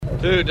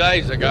2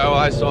 days ago,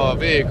 I saw a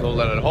vehicle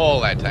that had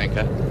hauled that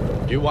tanker.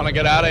 You want to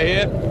get out of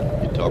here?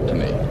 You talk to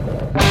me.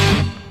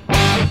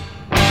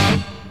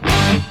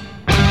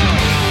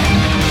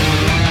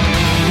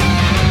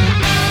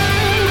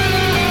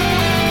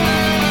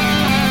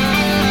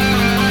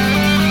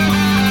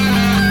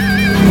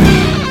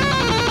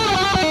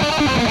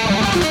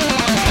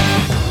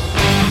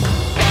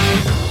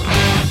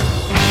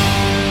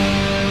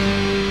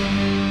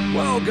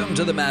 Welcome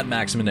to the Mad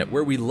Max Minute,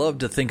 where we love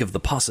to think of the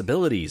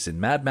possibilities in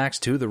Mad Max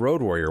 2: The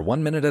Road Warrior,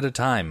 1 minute at a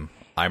time.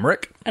 I'm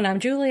Rick. And I'm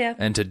Julia.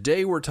 And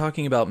today we're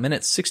talking about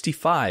minute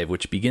 65,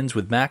 which begins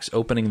with Max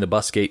opening the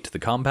bus gate to the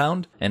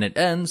compound, and it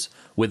ends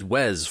with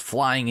Wes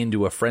flying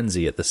into a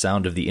frenzy at the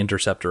sound of the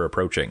Interceptor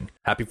approaching.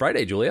 Happy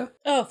Friday, Julia.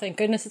 Oh, thank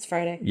goodness it's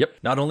Friday. Yep.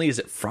 Not only is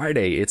it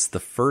Friday, it's the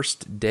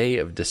first day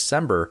of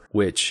December,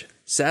 which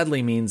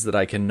sadly means that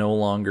I can no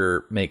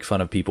longer make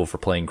fun of people for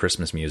playing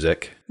Christmas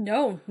music.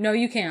 No,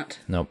 you can't.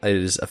 No, it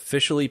is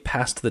officially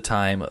past the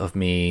time of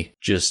me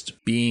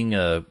just being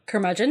a...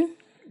 Curmudgeon?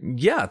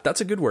 Yeah,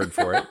 that's a good word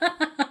for it.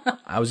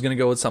 I was going to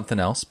go with something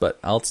else, but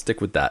I'll stick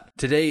with that.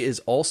 Today is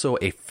also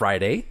a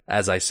Friday,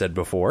 as I said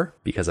before,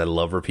 because I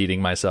love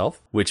repeating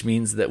myself, which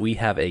means that we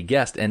have a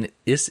guest, and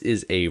this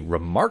is a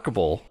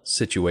remarkable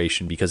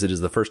situation because it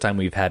is the first time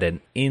we've had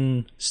an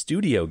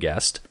in-studio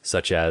guest,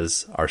 such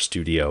as our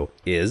studio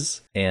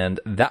is, and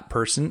that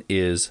person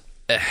is...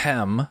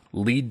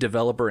 lead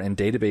developer and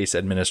database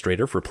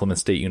administrator for Plymouth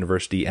State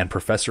University and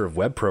professor of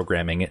web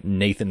programming,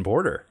 Nathan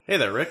Porter. Hey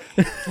there, Rick.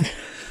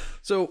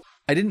 So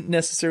I didn't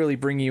necessarily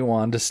bring you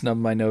on to snub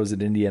my nose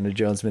at Indiana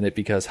Jones Minute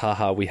because,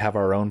 haha, we have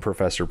our own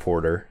Professor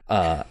Porter.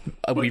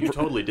 We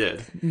totally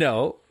did.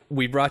 No,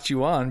 we brought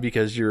you on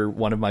because you're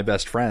one of my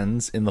best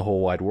friends in the whole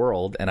wide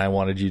world, and I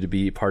wanted you to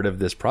be part of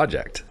this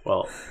project.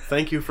 Well,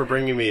 thank you for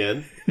bringing me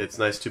in. It's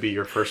nice to be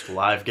your first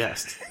live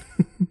guest.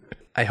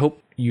 I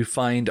hope you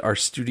find our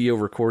studio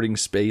recording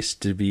space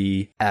to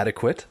be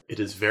adequate. It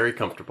is very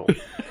comfortable.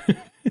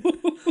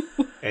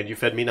 And you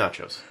fed me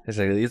nachos.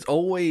 Exactly. It's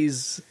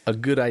always a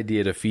good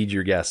idea to feed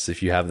your guests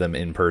if you have them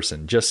in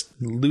person. Just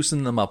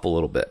loosen them up a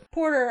little bit.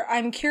 Porter,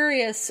 I'm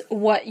curious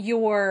what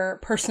your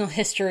personal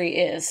history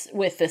is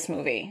with this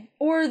movie,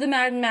 or the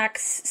Mad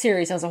Max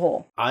series as a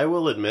whole. I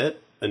will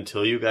admit,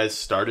 until you guys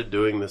started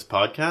doing this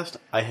podcast,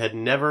 I had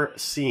never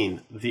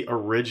seen the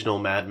original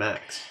Mad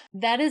Max.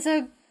 That is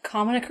a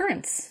common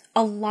occurrence.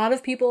 A lot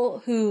of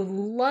people who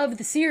love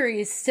the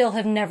series still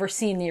have never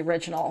seen the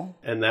original.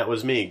 And that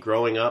was me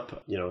growing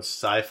up,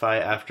 sci-fi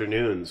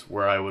afternoons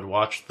where I would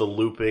watch the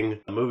looping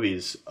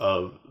movies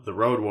of The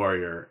Road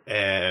Warrior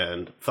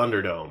and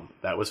Thunderdome.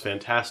 That was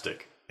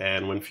fantastic.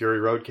 And when Fury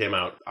Road came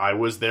out, I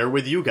was there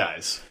with you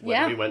guys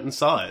when we went and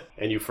saw it.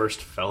 And you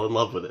first fell in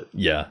love with it.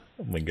 Yeah.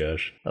 Oh my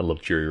gosh. I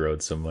love Fury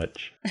Road so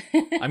much.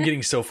 I'm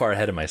getting so far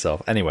ahead of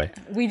myself. Anyway.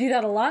 We do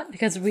that a lot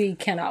because we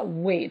cannot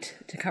wait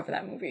to cover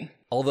that movie.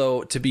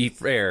 Although, to be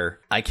fair,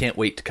 I can't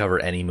wait to cover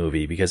any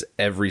movie because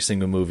every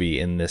single movie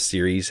in this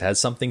series has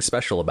something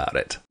special about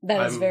it.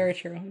 That is very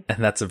true.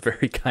 And that's a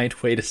very kind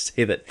way to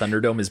say that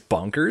Thunderdome is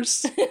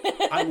bonkers.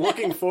 I'm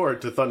looking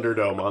forward to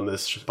Thunderdome on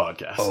this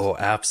podcast. Oh,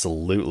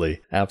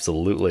 absolutely.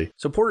 Absolutely.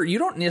 So, Porter, you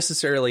don't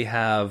necessarily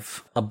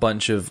have a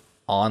bunch of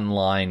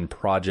online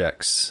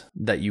projects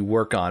that you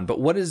work on, but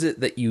what is it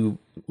that you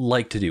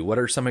like to do? What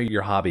are some of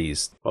your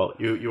hobbies? Well,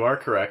 you are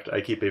correct. I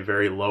keep a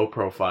very low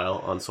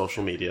profile on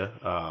social media.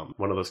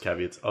 One of those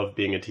caveats of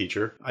being a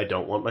teacher, I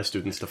don't want my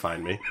students to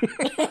find me.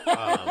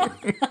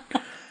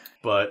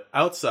 But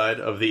outside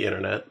of the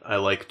internet, I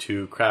like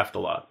to craft a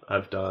lot.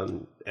 I've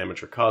done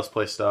amateur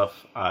cosplay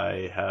stuff.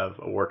 I have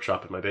a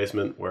workshop in my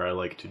basement where I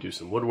like to do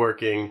some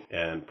woodworking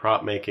and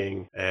prop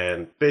making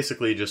and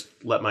basically just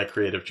let my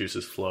creative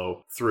juices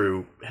flow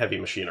through heavy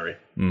machinery.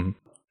 Mm-hmm.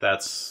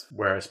 That's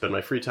where I spend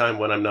my free time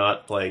when I'm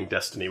not playing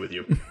Destiny with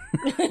you.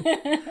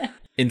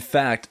 In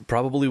fact,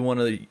 probably one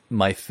of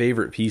my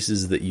favorite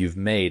pieces that you've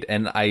made,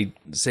 and I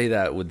say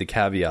that with the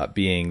caveat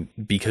being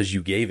because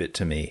you gave it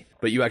to me,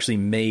 but you actually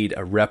made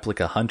a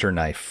replica hunter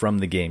knife from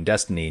the game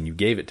Destiny, and you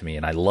gave it to me,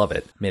 and I love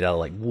it. Made out of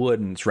like wood,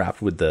 and it's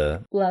wrapped with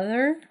the...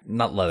 Leather?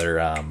 Not leather,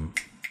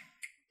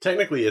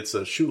 Technically, it's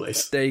a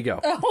shoelace. There you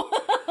go.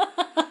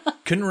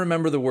 Couldn't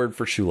remember the word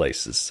for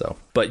shoelaces, so.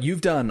 But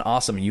you've done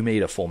awesome. You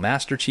made a full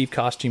Master Chief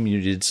costume. You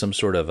did some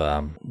sort of,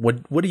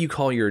 what do you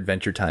call your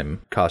Adventure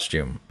Time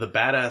costume? The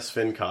Badass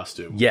Finn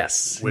costume.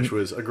 Yes. Which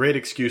was a great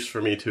excuse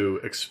for me to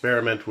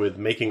experiment with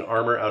making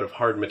armor out of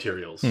hard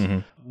materials. Mm-hmm.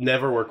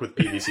 Never work with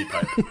PVC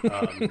pipe.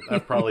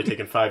 I've probably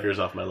taken 5 years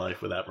off my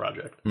life with that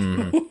project.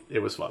 Mm-hmm. It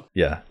was fun.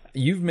 Yeah.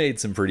 You've made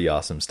some pretty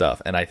awesome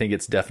stuff, and I think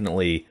it's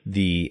definitely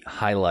the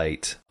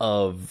highlight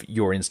of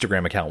your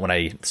Instagram account. When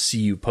I see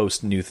you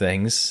post new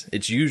things, it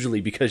it's usually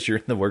because you're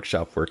in the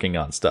workshop working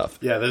on stuff.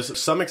 Yeah, there's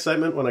some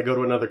excitement when I go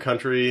to another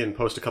country and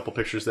post a couple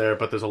pictures there,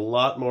 but there's a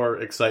lot more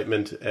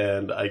excitement,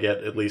 and I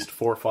get at least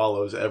 4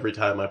 follows every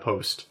time I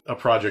post a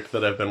project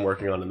that I've been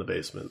working on in the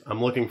basement. I'm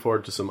looking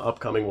forward to some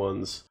upcoming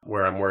ones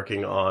where I'm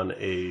working on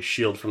a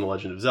shield from The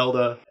Legend of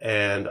Zelda,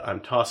 and I'm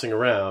tossing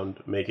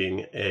around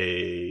making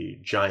a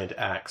giant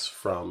axe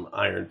from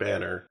Iron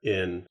Banner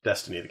in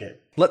Destiny the game.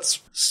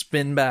 Let's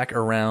spin back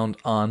around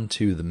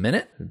onto the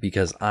minute,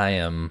 because I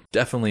am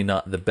definitely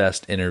not the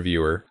best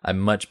interviewer. I'm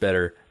much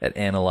better at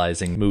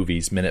analyzing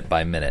movies minute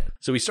by minute.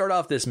 So we start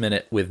off this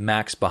minute with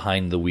Max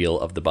behind the wheel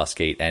of the bus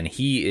gate, and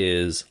he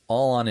is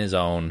all on his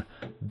own,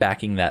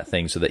 backing that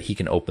thing so that he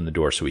can open the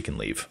door so he can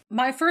leave.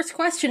 My first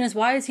question is,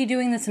 why is he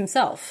doing this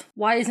himself?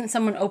 Why isn't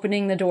someone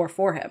opening the door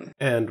for him?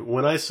 And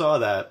when I saw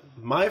that,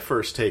 my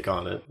first take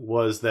on it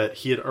was that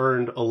he had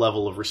earned a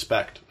level of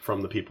respect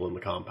from the people in the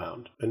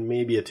compound, and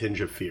maybe a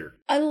tinge of fear.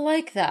 I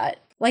like that.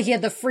 Like he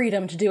had the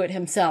freedom to do it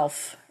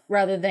himself,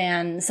 rather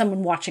than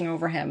someone watching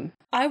over him.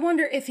 I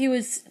wonder if he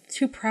was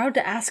too proud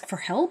to ask for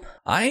help?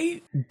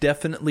 I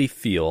definitely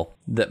feel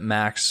that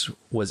Max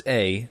was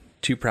A,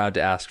 too proud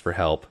to ask for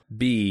help.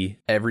 B,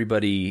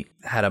 everybody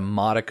had a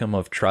modicum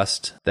of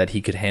trust that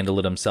he could handle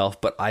it himself.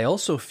 But I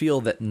also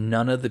feel that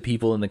none of the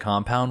people in the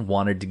compound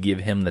wanted to give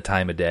him the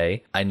time of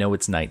day. I know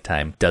it's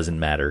nighttime, doesn't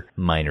matter,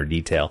 minor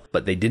detail.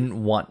 But they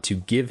didn't want to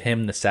give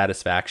him the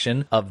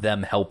satisfaction of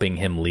them helping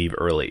him leave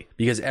early.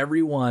 Because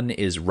everyone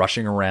is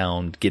rushing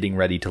around, getting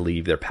ready to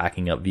leave. They're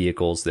packing up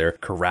vehicles. They're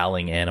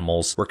corralling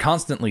animals. We're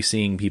constantly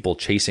seeing people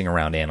chasing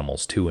around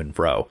animals to and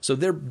fro. So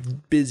they're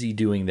busy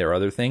doing their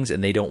other things,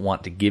 and they don't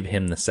want to give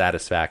him the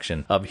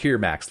satisfaction of, here,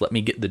 Max, let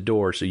me get the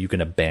door so you can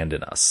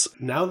abandon us.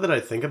 Now that I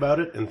think about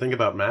it and think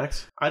about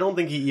Max, I don't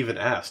think he even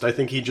asked. I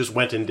think he just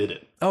went and did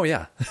it. Oh,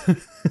 yeah.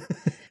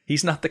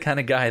 He's not the kind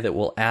of guy that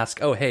will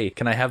ask, oh, hey,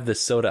 can I have this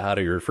soda out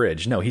of your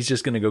fridge? No, he's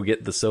just going to go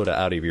get the soda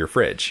out of your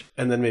fridge.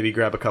 And then maybe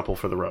grab a couple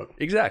for the road.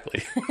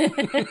 Exactly.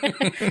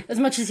 As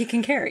much as he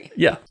can carry.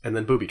 Yeah. And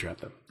then booby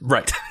trap them.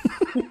 Right.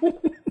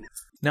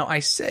 Now, I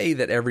say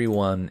that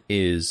everyone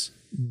is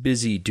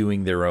busy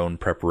doing their own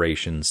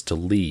preparations to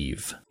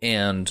leave.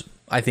 And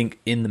I think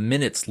in the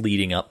minutes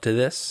leading up to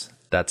this,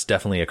 that's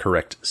definitely a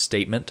correct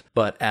statement.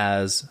 But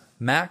as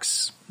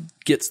Max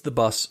gets the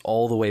bus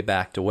all the way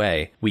backed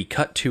away, we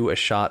cut to a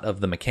shot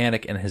of the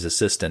mechanic and his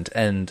assistant.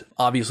 And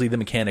obviously the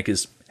mechanic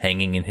is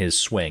hanging in his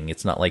swing.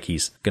 It's not like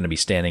he's going to be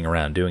standing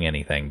around doing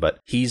anything, but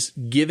he's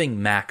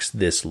giving Max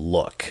this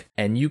look.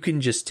 And you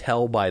can just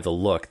tell by the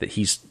look that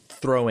he's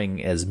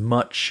throwing as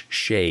much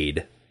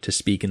shade, to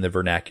speak in the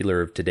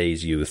vernacular of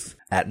today's youth,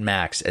 at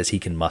Max as he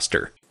can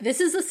muster. This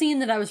is the scene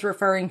that I was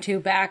referring to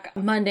back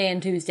Monday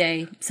and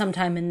Tuesday,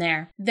 sometime in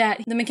there,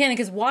 that the mechanic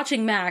is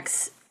watching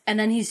Max, and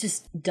then he's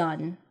just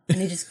done, and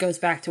he just goes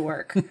back to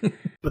work.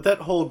 But that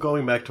whole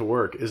going back to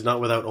work is not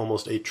without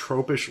almost a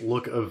tropish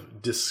look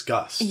of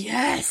disgust.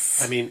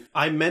 Yes! I mean,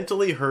 I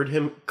mentally heard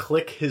him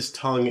click his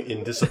tongue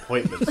in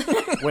disappointment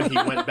when he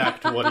went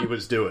back to what he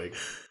was doing.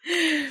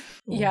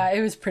 Yeah,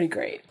 it was pretty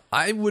great.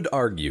 I would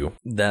argue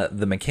that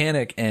the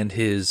mechanic and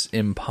his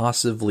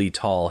impossibly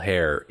tall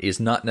hair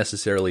is not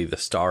necessarily the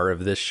star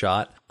of this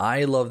shot.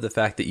 I love the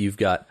fact that you've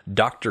got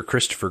Dr.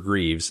 Christopher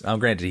Greaves. Now,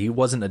 granted, he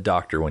wasn't a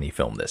doctor when he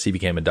filmed this. He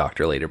became a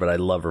doctor later, but I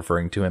love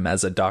referring to him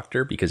as a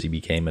doctor because he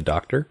became a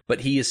doctor.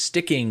 But he is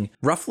sticking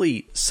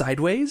roughly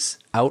sideways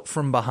out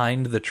from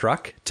behind the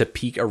truck to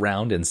peek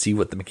around and see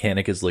what the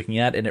mechanic is looking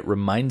at. And it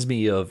reminds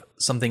me of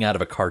something out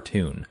of a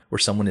cartoon where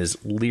someone is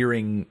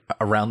leering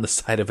around the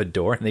side of a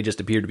door and they just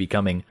appear to be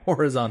coming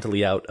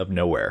horizontally out of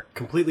nowhere.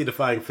 Completely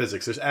defying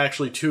physics. There's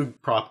actually 2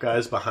 prop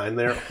guys behind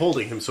there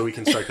holding him so he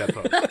can start that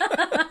pose.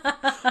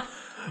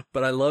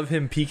 But I love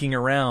him peeking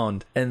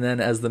around, and then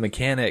as the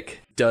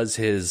mechanic does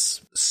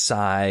his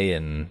sigh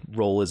and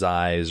roll his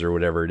eyes or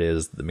whatever it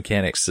is, the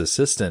mechanic's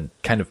assistant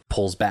kind of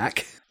pulls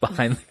back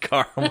behind the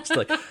car, almost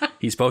like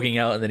he's poking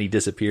out and then he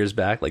disappears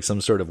back like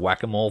some sort of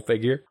whack-a-mole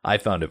figure. I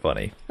found it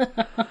funny.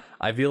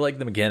 I feel like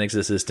the mechanic's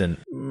assistant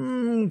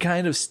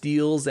kind of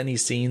steals any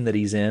scene that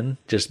he's in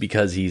just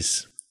because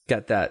he's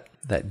got that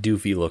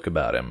doofy look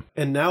about him.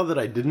 And now that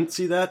I didn't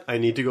see that, I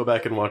need to go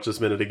back and watch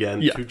this minute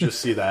again to just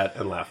see that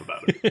and laugh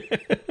about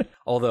it.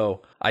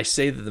 Although, I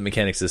say that the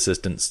mechanic's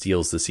assistant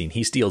steals the scene.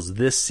 He steals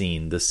this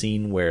scene, the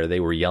scene where they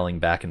were yelling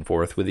back and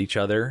forth with each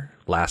other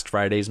last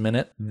Friday's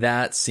minute.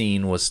 That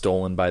scene was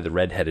stolen by the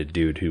redheaded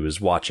dude who was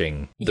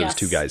watching those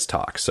 2 guys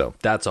talk. So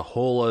that's a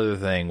whole other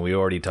thing. We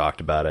already talked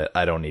about it.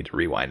 I don't need to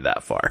rewind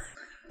that far.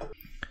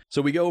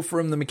 So we go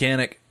from the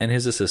mechanic and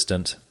his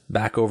assistant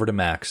back over to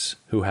Max,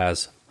 who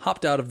has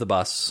hopped out of the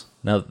bus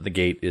now that the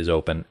gate is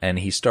open, and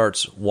he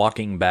starts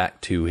walking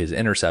back to his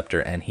interceptor,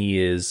 and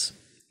he is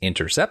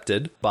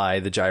intercepted by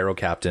the gyro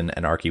captain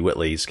and Archie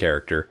Whitley's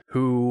character,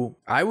 who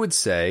I would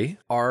say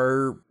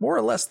are more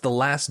or less the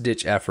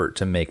last-ditch effort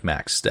to make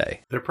Max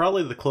stay. They're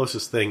probably the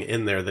closest thing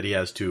in there that he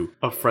has to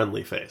a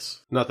friendly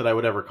face. Not that I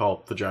would ever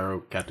call the gyro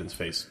captain's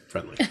face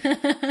friendly.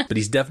 But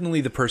he's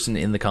definitely the person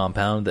in the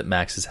compound that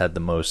Max has had the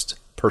most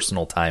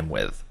personal time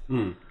with.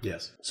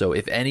 Yes. So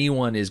if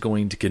anyone is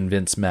going to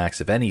convince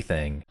Max of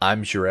anything,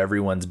 I'm sure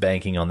everyone's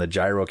banking on the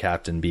Gyro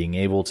Captain being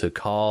able to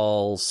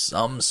call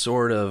some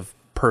sort of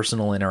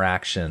personal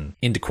interaction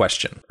into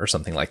question or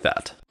something like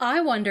that. I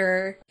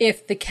wonder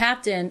if the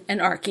captain and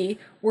Archie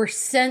were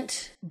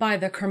sent by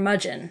the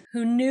curmudgeon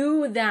who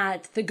knew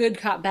that the good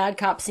cop, bad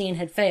cop scene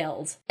had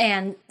failed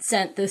and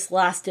sent this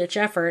last-ditch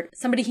effort.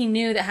 Somebody he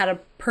knew that had a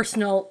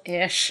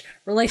personal-ish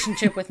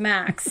relationship with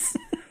Max.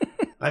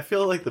 I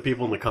feel like the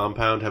people in the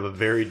compound have a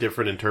very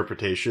different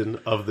interpretation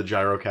of the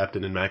Gyro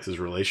Captain and Max's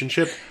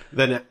relationship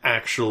than it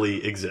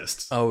actually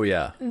exists. Oh,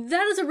 yeah.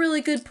 That is a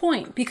really good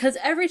point, because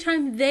every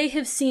time they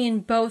have seen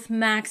both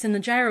Max and the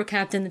Gyro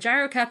Captain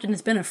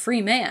has been a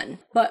free man.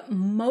 But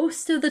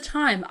most of the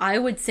time, I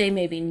would say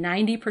maybe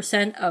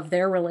 90% of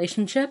their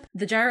relationship,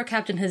 the Gyro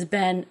Captain has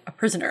been a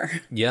prisoner.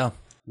 Yeah.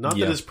 Not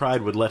that his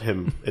pride would let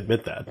him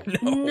admit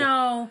that.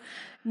 No.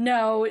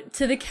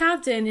 To the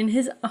captain, in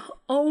his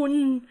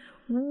own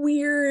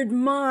weird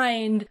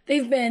mind,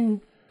 they've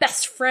been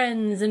best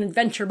friends and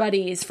adventure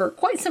buddies for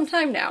quite some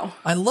time now.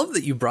 I love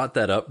that you brought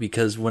that up,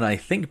 because when I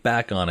think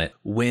back on it,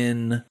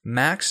 when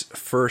Max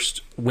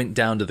first went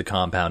down to the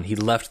compound, he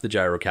left the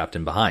Gyro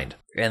Captain behind.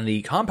 And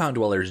the compound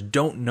dwellers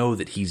don't know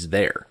that he's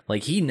there.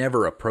 Like, he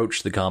never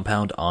approached the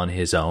compound on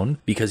his own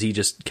because he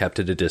just kept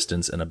at a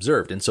distance and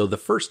observed. And so the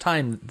first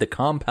time the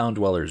compound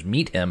dwellers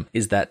meet him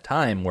is that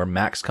time where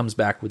Max comes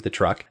back with the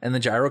truck and the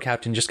Gyro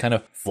Captain just kind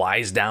of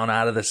flies down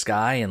out of the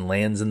sky and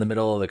lands in the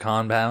middle of the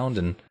compound.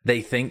 And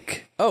they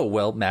think, oh,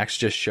 well, Max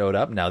just showed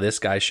up. Now this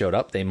guy showed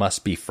up. They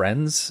must be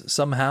friends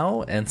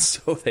somehow. And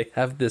so they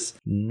have this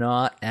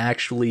not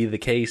actually the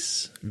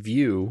case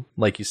view,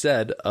 like you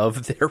said,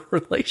 of their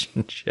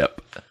relationship.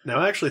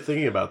 Now, actually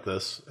thinking about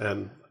this,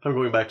 and I'm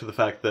going back to the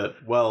fact that,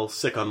 well,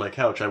 sick on my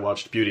couch, I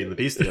watched Beauty and the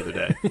Beast the other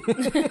day.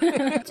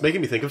 It's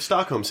making me think of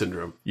Stockholm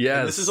Syndrome. Yes.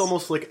 And this is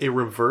almost like a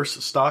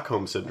reverse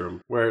Stockholm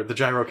Syndrome, where the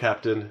Gyro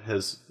Captain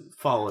has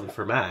fallen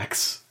for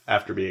Max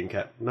after being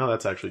No,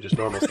 that's actually just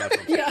normal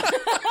Stockholm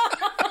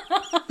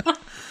Syndrome.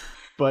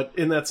 But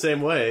in that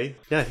same way,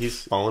 yeah,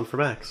 he's fallen for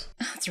Max.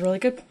 That's a really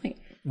good point.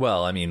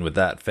 Well, I mean, with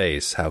that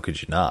face, how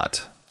could you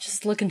not?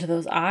 Just look into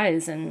those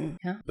eyes and,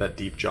 yeah. That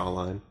deep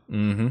jawline.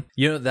 Mm-hmm.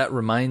 You know, that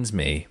reminds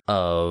me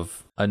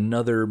of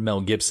another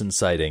Mel Gibson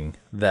sighting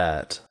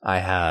that I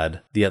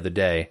had the other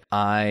day.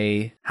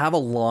 I have a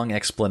long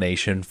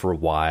explanation for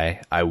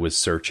why I was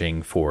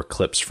searching for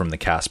clips from the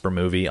Casper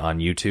movie on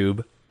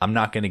YouTube. I'm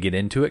not going to get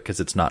into it because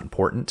it's not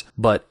important.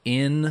 But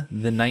in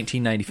the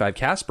 1995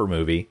 Casper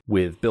movie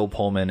with Bill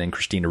Pullman and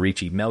Christina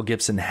Ricci, Mel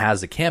Gibson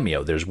has a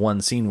cameo. There's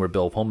one scene where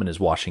Bill Pullman is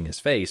washing his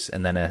face,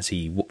 and then as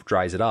he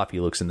dries it off, he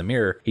looks in the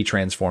mirror. He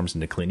transforms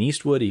into Clint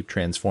Eastwood. He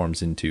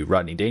transforms into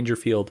Rodney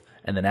Dangerfield.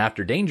 And then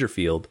after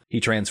Dangerfield, he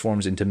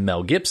transforms into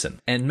Mel Gibson.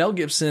 And Mel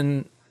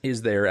Gibson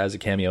is there as a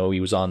cameo. He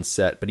was on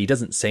set, but he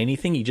doesn't say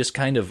anything. He just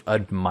kind of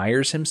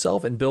admires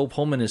himself. And Bill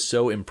Pullman is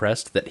so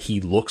impressed that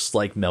he looks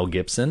like Mel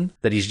Gibson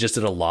that he's just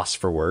at a loss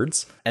for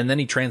words. And then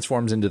he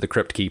transforms into the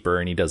Crypt Keeper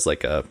and he does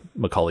like a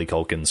Macaulay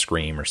Culkin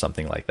scream or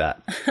something like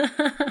that.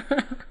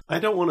 I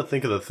don't want to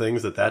think of the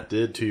things that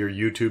did to your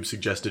YouTube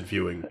suggested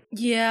viewing.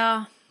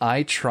 Yeah.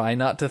 I try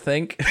not to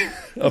think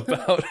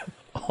about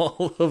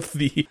all of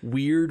the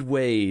weird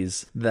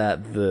ways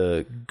that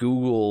the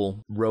Google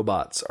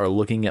robots are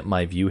looking at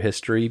my view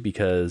history,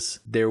 because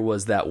there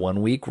was that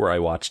one week where I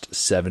watched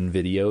 7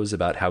 videos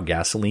about how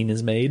gasoline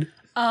is made.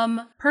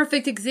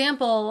 Perfect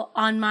example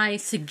on my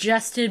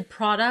suggested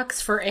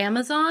products for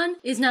Amazon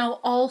is now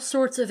all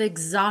sorts of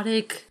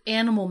exotic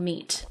animal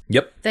meat.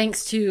 Yep.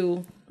 Thanks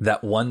to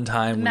That one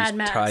time we Mad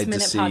Max tried to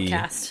Minute see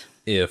podcast.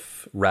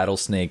 if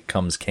rattlesnake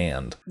comes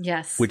canned,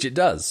 Yes. which it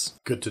does.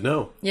 Good to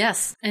know.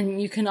 Yes.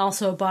 And you can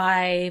also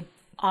buy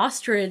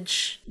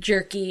ostrich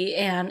jerky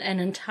and an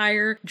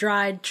entire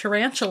dried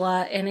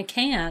tarantula in a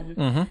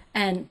can,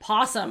 and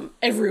possum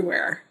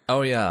everywhere.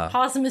 Oh, yeah.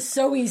 Possum is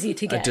so easy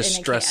to get A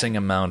distressing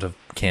amount of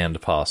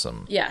canned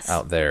possum Yes.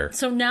 out there.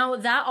 So now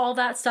that all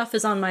that stuff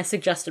is on my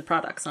suggested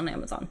products on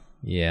Amazon.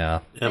 Yeah.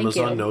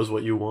 Amazon you. knows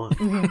what you want.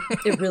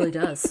 It really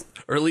does.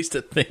 Or at least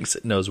it thinks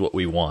it knows what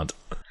we want.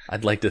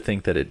 I'd like to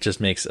think that it just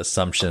makes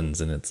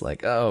assumptions and it's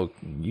like, oh,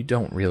 you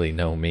don't really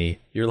know me.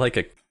 You're like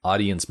an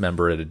audience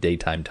member at a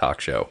daytime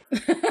talk show.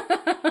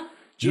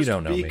 You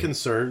don't know Be me.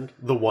 concerned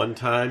the one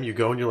time you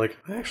go and you're like,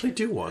 I actually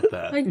do want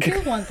that. I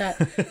do want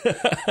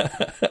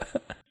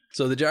that.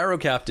 So the Gyro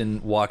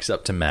Captain walks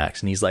up to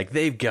Max and he's like,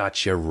 they've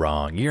got you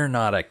wrong. You're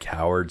not a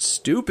coward.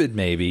 Stupid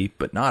maybe,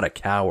 but not a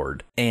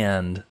coward.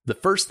 And the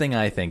first thing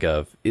I think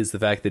of is the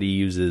fact that he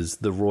uses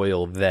the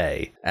royal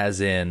they, as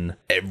in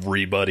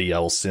everybody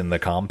else in the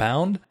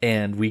compound.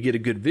 And we get a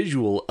good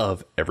visual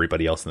of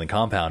everybody else in the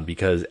compound,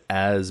 because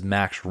as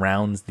Max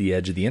rounds the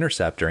edge of the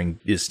interceptor and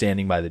is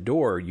standing by the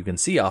door, you can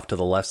see off to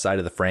the left side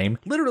of the frame,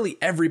 literally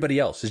everybody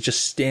else is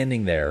just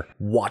standing there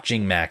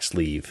watching Max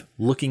leave,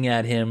 looking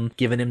at him,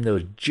 giving him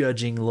those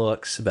judging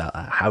looks about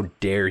how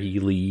dare he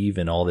leave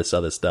and all this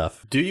other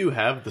stuff. Do you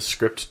have the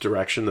script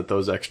direction that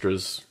those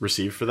extras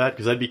received for that?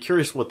 Because I'd be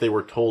curious what they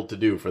were told to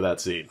do for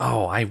that scene.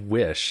 Oh, I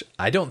wish.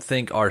 I don't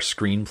think our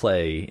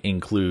screenplay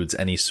includes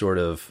any sort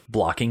of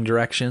blocking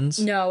directions.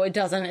 No, it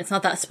doesn't. It's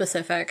not that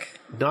specific.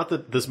 Not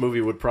that this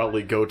movie would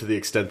probably go to the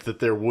extent that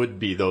there would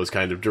be those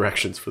kind of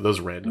directions for those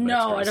random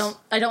No, extras.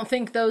 I don't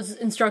think those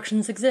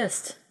instructions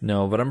exist.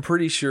 No, but I'm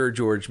pretty sure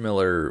George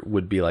Miller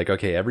would be like,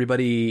 okay,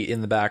 everybody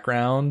in the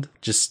background,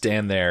 just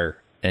stand there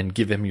and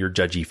give him your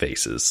judgy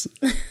faces.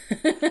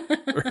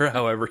 Or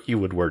however he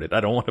would word it.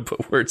 I don't want to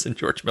put words in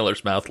George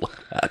Miller's mouth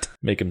like that.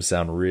 Make him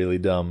sound really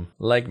dumb,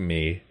 like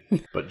me.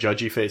 But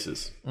judgy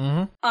faces.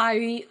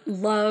 I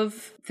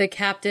love the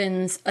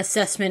captain's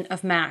assessment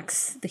of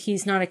Max, that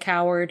he's not a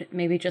coward,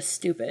 maybe just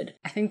stupid.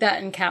 I think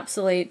that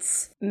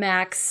encapsulates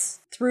Max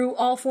through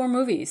all 4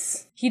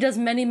 movies. He does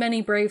many,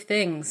 many brave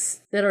things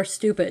that are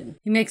stupid.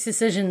 He makes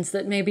decisions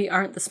that maybe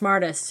aren't the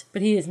smartest,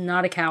 but he is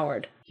not a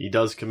coward. He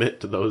does commit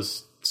to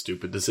those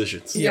stupid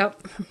decisions.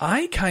 Yep.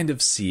 I kind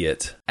of see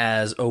it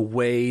as a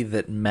way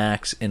that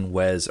Max and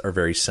Wes are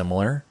very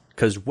similar,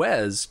 because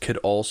Wes could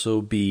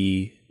also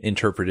be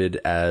interpreted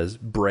as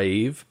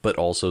brave, but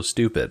also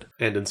stupid.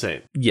 And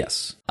insane.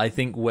 Yes. I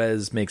think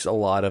Wes makes a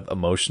lot of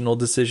emotional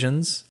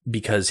decisions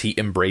because he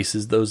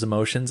embraces those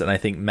emotions, and I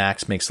think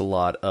Max makes a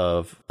lot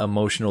of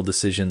emotional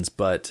decisions,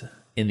 but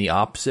in the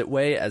opposite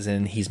way, as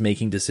in he's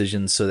making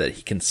decisions so that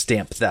he can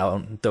stamp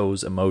down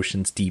those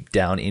emotions deep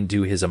down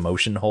into his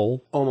emotion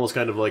hole. Almost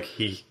kind of like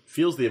he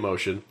feels the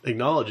emotion,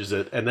 acknowledges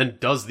it, and then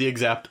does the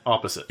exact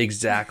opposite.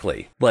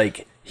 Exactly.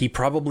 Like, he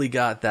probably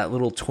got that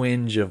little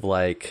twinge of,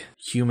 like,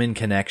 human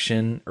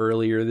connection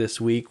earlier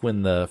this week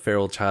when the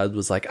feral child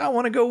was like, I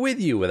want to go with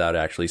you, without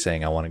actually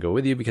saying I want to go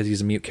with you because he's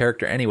a mute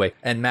character anyway.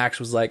 And Max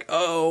was like,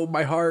 oh,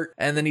 my heart.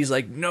 And then he's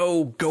like,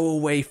 no, go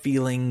away,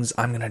 feelings.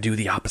 I'm going to do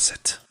the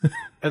opposite.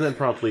 And then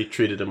promptly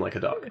treated him like a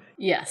dog.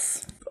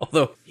 Yes.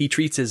 Although he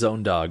treats his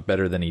own dog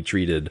better than he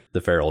treated the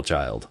feral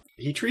child.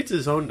 He treats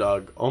his own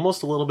dog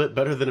almost a little bit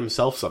better than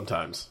himself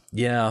sometimes.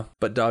 Yeah,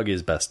 but dog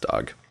is best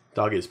dog.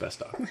 Dog is best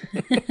dog.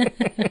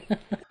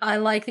 I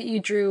like that you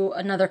drew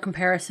another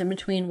comparison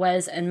between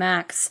Wes and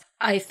Max.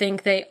 I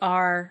think they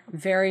are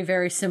very,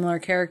 very similar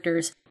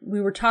characters.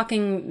 We were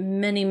talking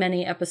many,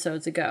 many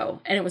episodes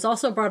ago, and it was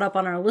also brought up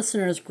on our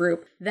listeners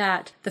group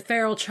that the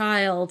feral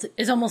child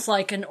is almost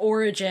like an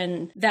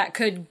origin that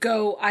could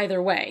go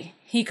either way.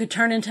 He could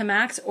turn into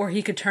Max or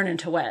he could turn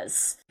into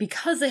Wes.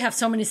 Because they have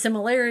so many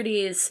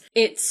similarities,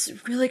 it's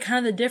really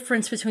kind of the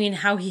difference between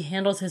how he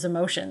handles his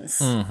emotions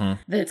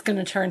that's going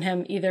to turn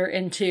him either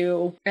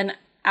into an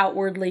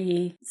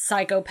outwardly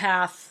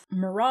psychopath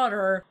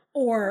marauder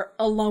or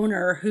a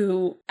loner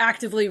who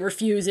actively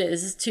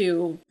refuses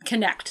to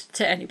connect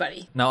to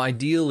anybody. Now,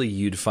 ideally,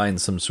 you'd find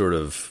some sort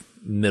of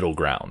middle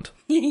ground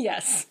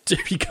Yes. to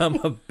become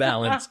a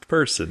balanced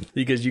person,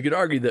 because you could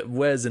argue that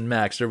Wes and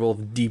Max are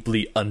both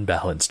deeply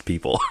unbalanced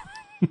people.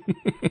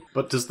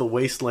 But does the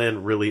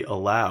wasteland really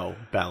allow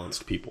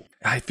balanced people?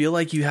 I feel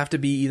like you have to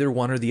be either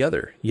one or the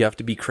other. You have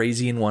to be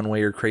crazy in one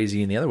way or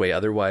crazy in the other way.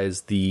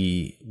 Otherwise,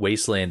 the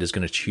wasteland is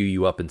going to chew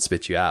you up and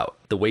spit you out.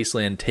 The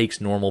wasteland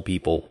takes normal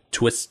people,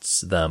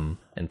 twists them,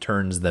 and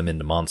turns them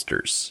into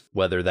monsters.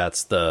 Whether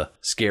that's the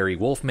scary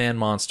Wolfman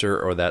monster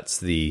or that's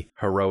the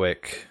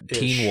heroic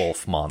Teen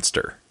Wolf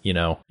monster. You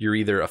know, you're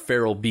either a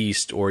feral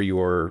beast or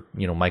you're,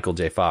 Michael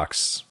J.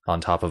 Fox on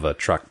top of a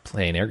truck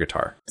playing air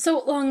guitar.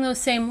 So along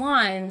those same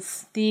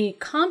lines, the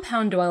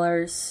compound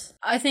dwellers,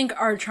 I think,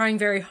 are trying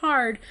very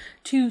hard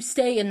to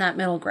stay in that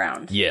middle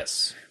ground.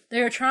 Yes.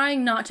 They're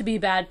trying not to be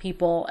bad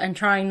people and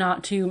trying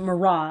not to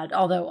maraud,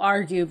 although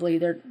arguably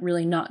they're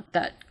really not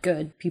that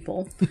good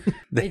people.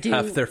 They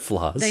have their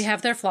flaws. They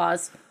have their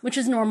flaws, which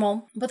is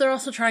normal, but they're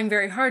also trying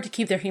very hard to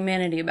keep their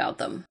humanity about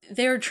them.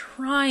 They're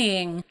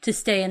trying to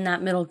stay in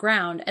that middle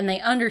ground, and they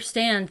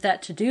understand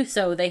that to do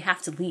so, they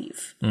have to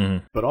leave.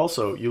 But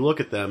also, you look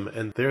at them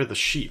and they're the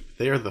sheep.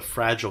 They are the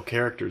fragile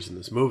characters in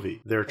this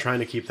movie. They're trying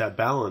to keep that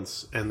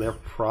balance, and they're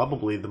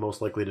probably the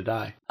most likely to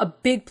die. A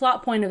big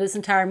plot point of this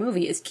entire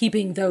movie is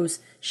keeping those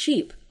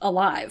sheep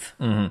alive.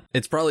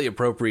 It's probably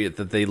appropriate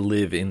that they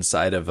live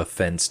inside of a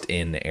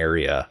fenced-in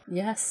area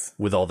Yes.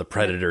 with all the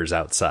predators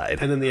outside.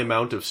 And then the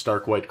amount of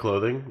stark white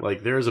clothing,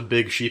 like there's a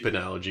big sheep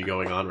analogy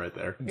going on right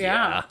there.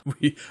 Yeah.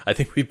 I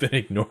think we've been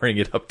ignoring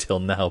it up till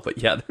now, but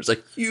yeah, there's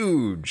a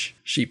huge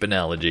sheep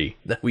analogy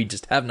that we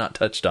just have not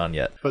touched on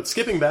yet. But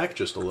skipping back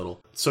just a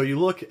little. So you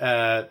look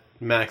at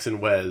Max and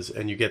Wes,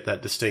 and you get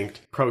that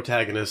distinct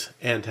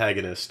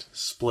protagonist-antagonist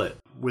split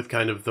with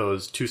kind of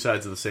those two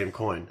sides of the same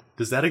coin.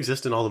 Does that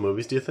exist in all the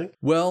movies, do you think?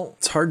 Well,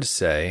 it's hard to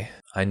say.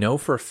 I know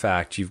for a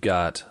fact you've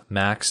got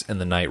Max and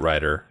the Knight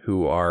Rider,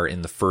 who are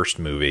in the first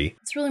movie.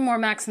 It's really more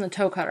Max and the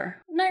Toe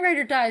Cutter. Knight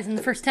Rider dies in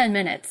the first 10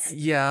 minutes.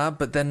 Yeah,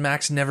 but then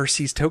Max never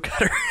sees Toe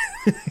Cutter.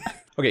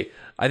 Okay,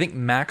 I think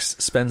Max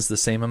spends the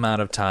same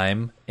amount of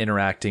time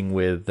interacting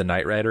with the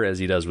Knight Rider as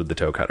he does with the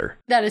Toe Cutter.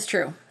 That is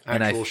true.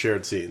 Actual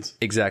shared scenes.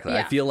 Exactly. Yeah.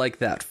 I feel like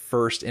that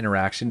first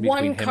interaction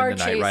between him and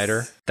the Knight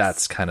Rider,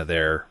 that's kind of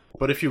their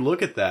But if you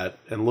look at that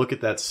and look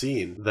at that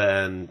scene,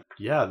 then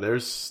yeah,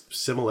 there's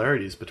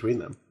similarities between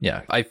them.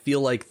 Yeah, I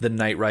feel like the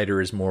Knight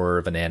Rider is more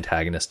of an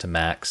antagonist to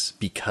Max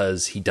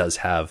because he does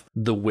have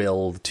the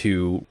will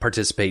to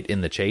participate in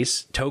the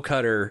chase. Toe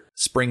Cutter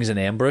springs an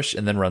ambush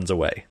and then runs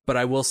away. But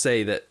I will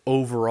say that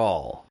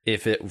overall,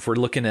 if we're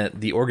looking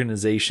at the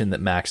organization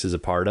that Max is a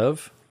part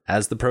of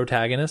as the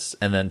protagonist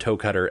and then Toe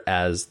Cutter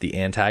as the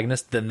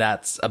antagonist, then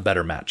that's a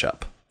better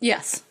matchup.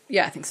 Yes.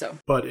 Yeah, I think so.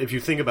 But if you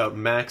think about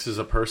Max as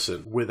a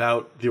person,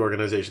 without the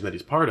organization that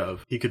he's part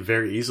of, he could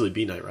very easily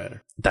be Knight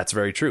Rider. That's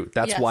very true.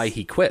 That's why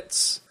he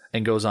quits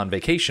and goes on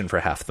vacation for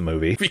half the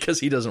movie, because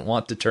he doesn't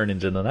want to turn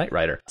into the Knight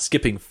Rider.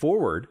 Skipping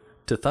forward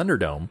to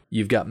Thunderdome,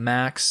 you've got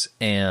Max,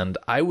 and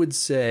I would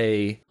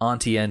say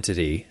Auntie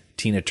Entity,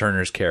 Tina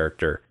Turner's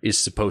character, is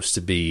supposed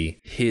to be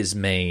his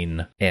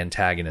main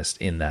antagonist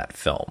in that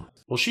film.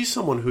 Well, she's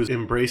someone who's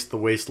embraced the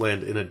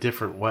wasteland in a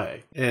different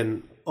way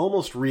and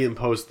almost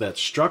reimposed that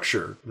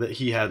structure that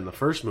he had in the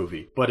first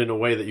movie, but in a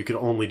way that you could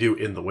only do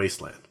in the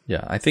wasteland.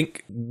 Yeah, I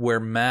think where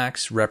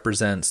Max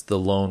represents the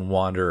lone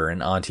wanderer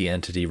and Auntie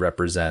Entity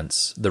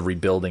represents the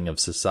rebuilding of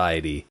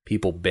society,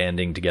 people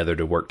banding together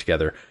to work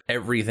together,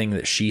 everything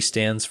that she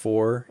stands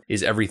for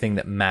is everything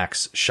that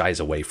Max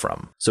shies away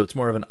from. So it's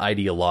more of an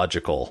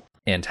ideological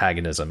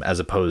antagonism as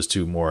opposed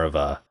to more of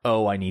a,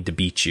 oh, I need to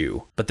beat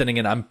you. But then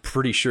again, I'm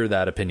pretty sure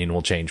that opinion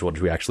will change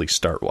once we actually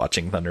start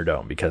watching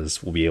Thunderdome,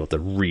 because we'll be able to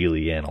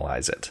really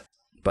analyze it.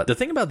 But the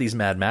thing about these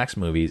Mad Max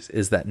movies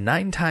is that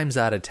 9 times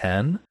out of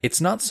 10,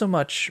 it's not so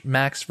much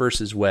Max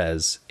versus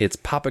Wes, it's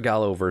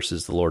Papagallo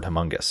versus the Lord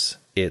Humongous.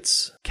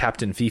 It's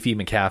Captain Fifi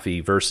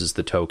McCaffey versus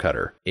the Toe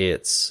Cutter.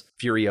 It's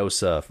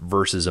Furiosa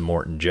versus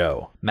Immortan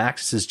Joe.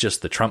 Max is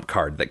just the trump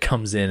card that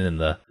comes in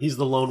the He's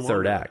the lone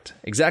third wanderer. act.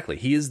 Exactly.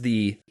 He is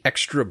the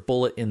extra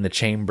bullet in the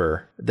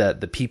chamber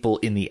that the people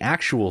in the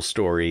actual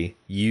story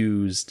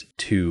used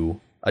to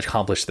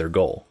accomplish their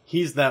goal.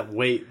 He's that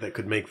weight that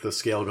could make the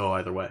scale go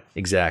either way.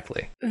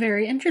 Exactly.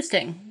 Very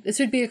interesting. This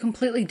would be a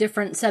completely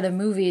different set of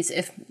movies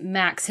if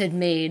Max had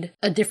made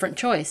a different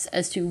choice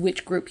as to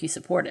which group he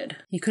supported.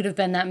 He could have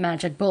been that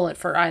magic bullet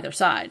for either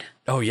side.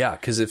 Oh, yeah,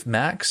 because if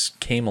Max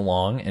came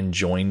along and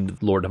joined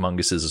Lord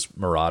Humongous's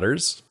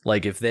Marauders,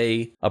 like if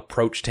they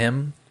approached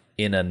him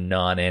in a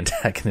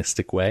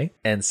non-antagonistic way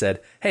and said,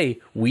 hey,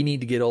 we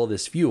need to get all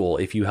this fuel.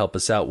 If you help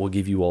us out, we'll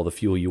give you all the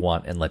fuel you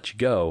want and let you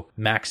go.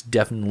 Max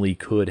definitely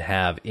could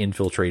have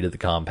infiltrated the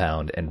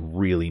compound and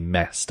really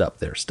messed up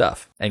their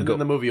stuff. And then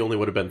the movie only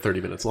would have been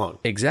 30 minutes long.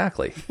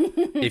 Exactly.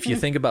 If you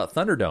think about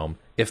Thunderdome,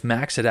 if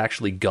Max had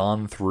actually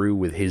gone through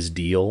with his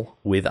deal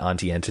with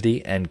Auntie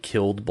Entity and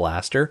killed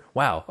Blaster,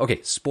 wow.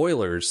 Okay,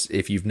 spoilers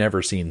if you've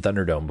never seen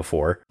Thunderdome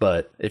before,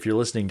 but if you're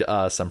listening to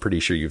us, I'm pretty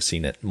sure you've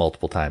seen it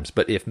multiple times.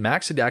 But if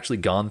Max had actually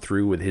gone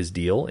through with his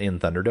deal in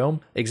Thunderdome,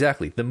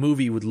 exactly, the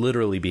movie would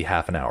literally be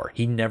half an hour.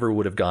 He never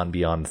would have gone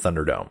beyond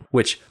Thunderdome,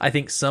 which I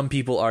think some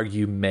people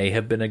argue may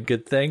have been a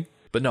good thing.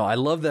 But no, I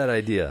love that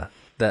idea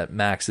that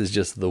Max is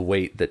just the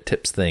weight that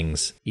tips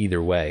things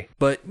either way.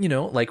 But, you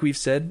know, like we've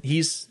said,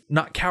 he's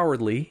not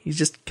cowardly. He's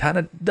just kind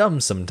of dumb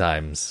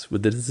sometimes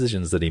with the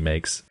decisions that he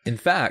makes. In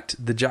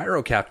fact, the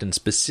Gyro Captain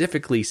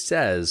specifically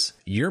says,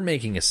 you're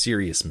making a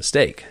serious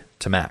mistake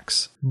to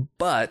Max.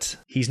 But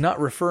he's not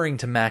referring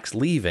to Max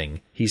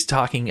leaving. He's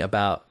talking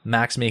about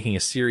Max making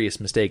a serious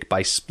mistake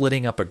by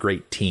splitting up a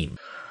great team.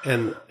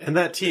 And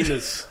that team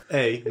is,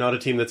 A, not a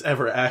team that's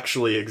ever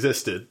actually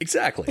existed.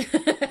 Exactly.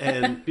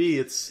 And B,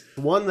 it's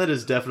one that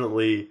is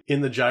definitely in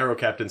the Gyro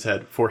Captain's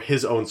head for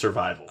his own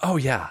survival. Oh,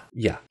 yeah.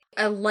 Yeah.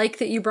 I like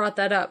that you brought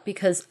that up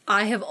because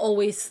I have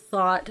always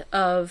thought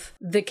of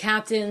the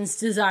captain's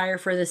desire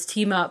for this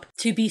team up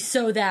to be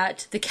so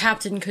that the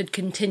captain could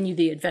continue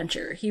the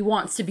adventure. He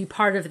wants to be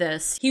part of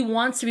this. He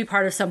wants to be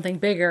part of something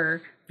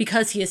bigger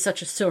because he is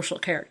such a social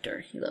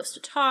character. He loves to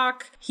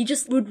talk. He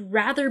just would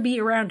rather be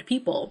around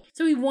people.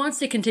 So he wants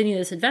to continue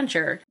this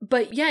adventure.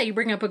 But yeah, you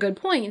bring up a good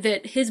point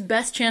that his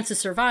best chance of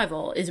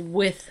survival is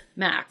with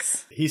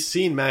Max. He's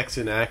seen Max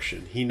in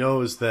action. He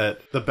knows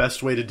that the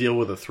best way to deal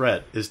with a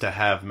threat is to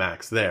have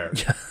Max there.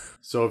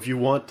 So if you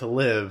want to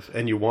live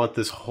and you want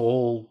this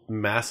whole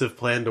massive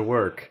plan to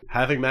work,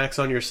 having Max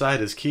on your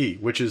side is key,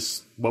 which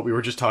is what we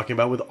were just talking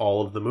about with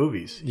all of the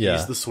movies. Yeah.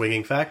 He's the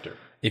swinging factor.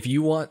 If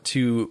you want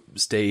to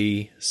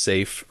stay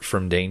safe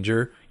from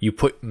danger, you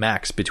put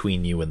Max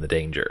between you and the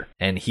danger,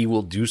 and he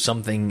will do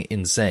something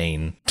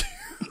insane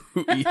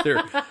to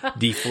either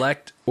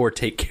deflect or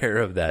take care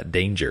of that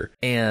danger.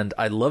 And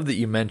I love that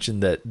you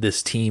mentioned that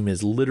this team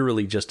is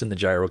literally just in the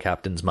Gyro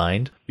Captain's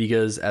mind,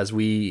 because as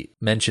we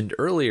mentioned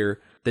earlier,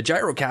 the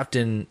Gyro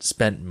Captain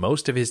spent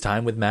most of his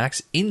time with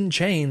Max in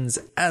chains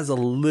as a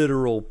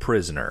literal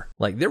prisoner.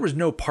 Like, there was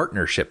no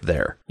partnership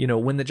there. You know,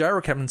 when the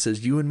Gyro Captain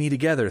says, you and me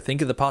together, think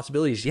of the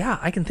possibilities. Yeah,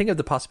 I can think of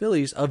the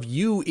possibilities of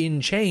you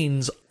in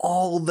chains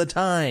all the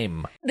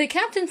time. The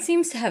captain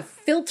seems to have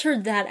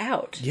filtered that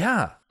out.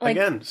 Yeah. Like-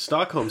 Again,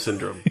 Stockholm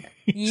Syndrome.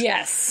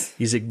 Yes.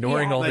 He's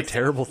ignoring all the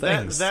terrible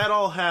things. That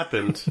all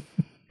happened,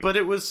 but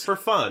it was for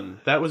fun.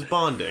 That was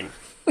bonding.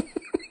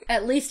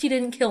 At least he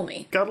didn't kill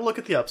me. Gotta look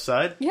at the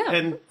upside. Yeah.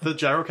 And the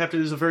gyro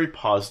captain is a very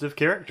positive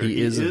character.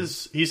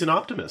 He's an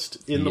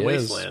optimist in the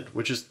wasteland,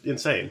 which is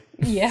insane.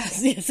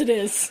 Yes, yes, it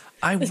is.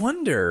 I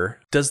wonder,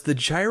 does the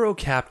gyro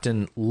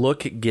captain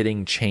look at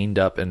getting chained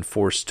up and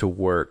forced to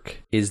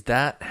work? Is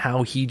that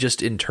how he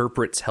just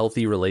interprets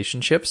healthy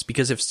relationships?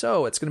 Because if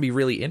so, it's going to be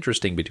really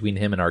interesting between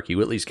him and Archie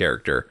Whitley's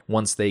character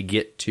once they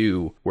get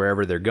to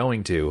wherever they're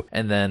going to.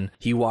 And then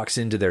he walks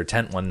into their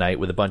tent one night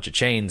with a bunch of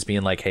chains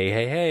being like, hey,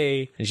 hey,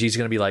 hey. And she's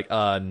going to be like,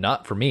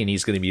 not for me. And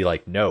he's going to be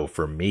like, no,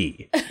 for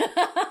me.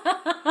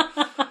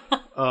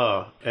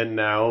 And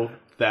now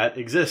that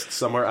exists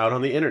somewhere out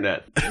on the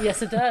internet.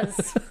 Yes, it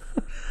does.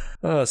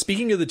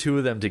 Speaking of the two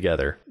of them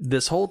together,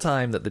 this whole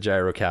time that the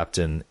gyro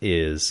captain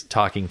is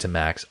talking to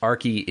Max,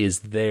 Archie is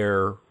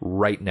there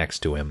right next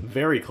to him.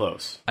 Very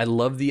close. I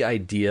love the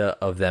idea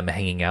of them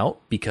hanging out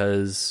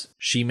because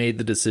she made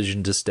the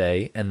decision to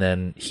stay and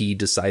then he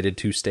decided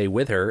to stay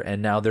with her,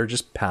 and now they're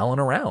just palling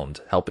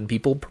around, helping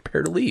people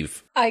prepare to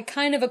leave. I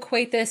kind of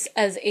equate this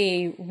as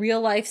a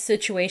real life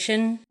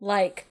situation,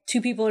 like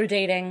two people are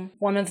dating,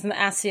 one of them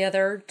asks the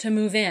other to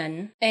move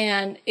in,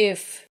 and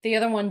if the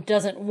other one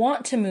doesn't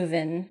want to move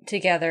in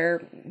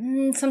together,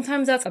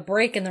 sometimes that's a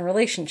break in the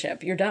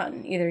relationship. You're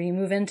done. Either you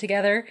move in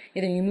together,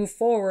 either you move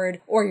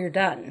forward, or you're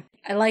done.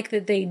 I like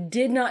that they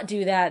did not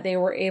do that. They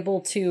were able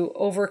to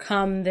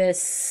overcome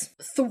this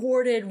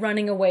thwarted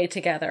running away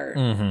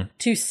together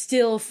to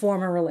still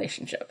form a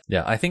relationship.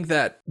 Yeah, I think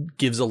that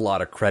gives a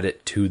lot of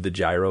credit to the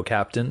gyro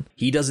captain.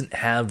 He doesn't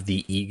have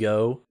the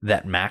ego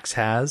that Max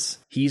has.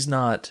 He's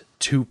not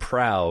too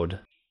proud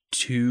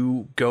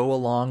to go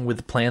along with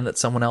the plan that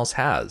someone else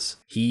has.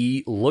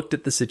 He looked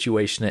at the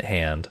situation at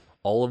hand,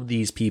 all of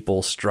these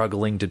people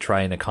struggling to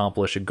try and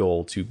accomplish a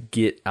goal to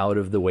get out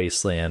of the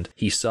wasteland.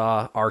 He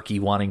saw Archie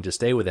wanting to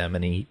stay with him,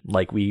 and he,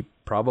 like we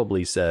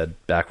probably said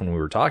back when we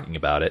were talking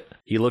about it,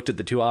 he looked at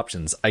the two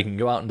options. I can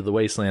go out into the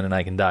wasteland and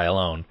I can die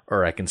alone,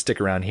 or I can stick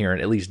around here and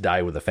at least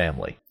die with a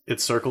family. It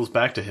circles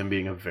back to him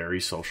being a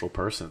very social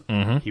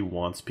person. He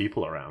wants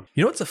people around.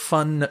 You know what's a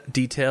fun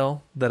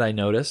detail that I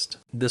noticed?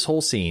 This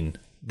whole scene,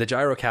 the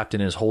gyro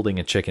captain is holding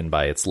a chicken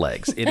by its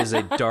legs. It is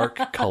a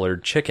dark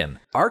colored chicken.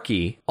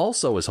 Archie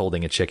also is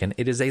holding a chicken.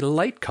 It is a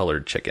light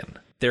colored chicken.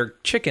 Their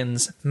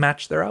chickens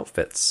match their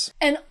outfits.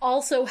 And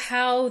also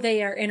how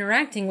they are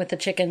interacting with the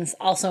chickens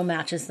also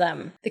matches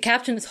them. The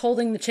captain is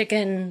holding the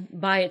chicken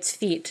by its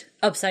feet,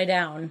 upside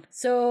down.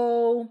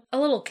 So, a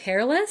little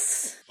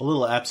careless. A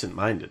little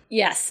absent-minded.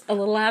 Yes, a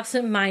little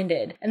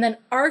absent-minded. And then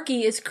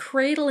Archie is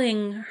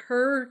cradling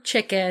her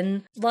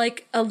chicken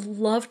like a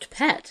loved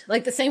pet.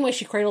 Like the same way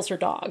she cradles her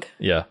dog.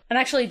 Yeah. And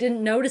actually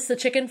didn't notice the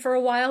chicken for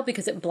a while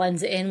because it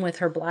blends in with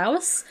her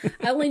blouse.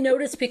 I only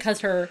noticed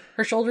because her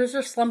shoulders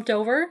are slumped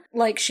over,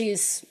 like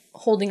she's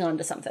holding on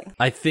to something.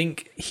 I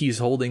think he's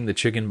holding the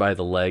chicken by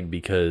the leg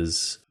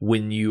because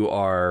when you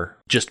are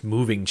just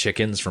moving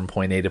chickens from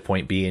point A to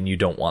point B and you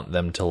don't want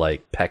them to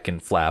like peck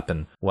and flap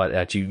and what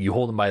at you, you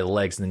hold them by the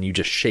legs and then you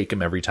just shake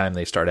them every time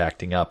they start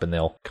acting up and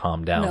they'll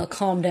calm down. They'll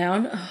calm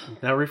down.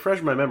 Now,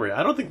 refresh my memory.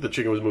 I don't think the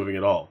chicken was moving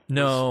at all.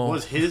 No.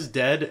 Was his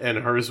dead and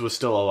hers was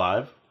still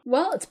alive?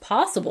 Well, it's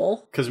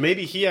possible. Because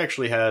maybe he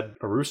actually had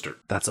a rooster.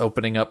 That's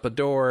opening up a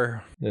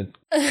door.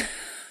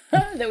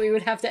 That we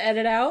would have to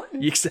edit out.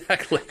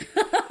 Exactly.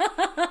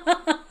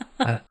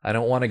 I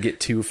don't want to get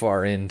too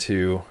far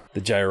into the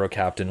gyro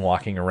captain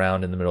walking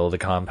around in the middle of the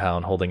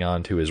compound holding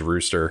on to his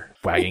rooster,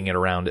 wagging it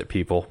around at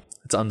people.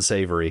 It's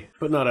unsavory.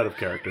 But not out of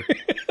character.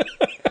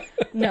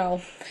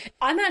 No.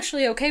 I'm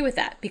actually okay with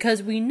that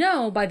because we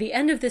know by the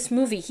end of this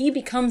movie, he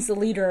becomes the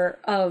leader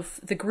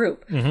of the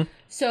group.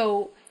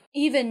 So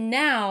even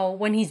now,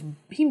 when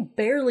he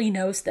barely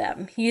knows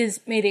them, he has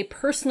made a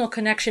personal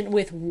connection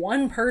with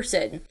one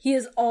person. He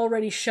is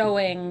already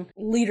showing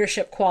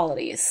leadership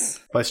qualities.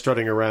 By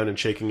strutting around and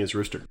shaking his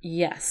rooster.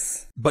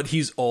 Yes. But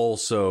he's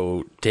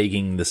also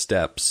taking the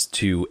steps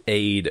to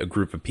aid a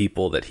group of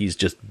people that he's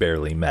just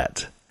barely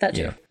met. That's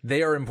You know,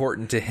 they are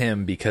important to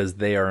him because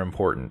they are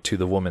important to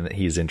the woman that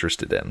he's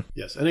interested in.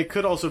 Yes, and it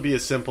could also be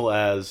as simple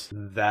as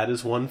that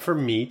is one for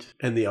meat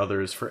and the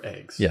other is for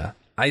eggs. Yeah.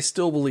 I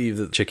still believe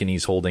that the chicken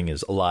he's holding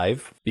is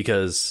alive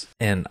because,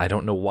 and I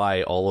don't know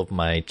why all of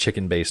my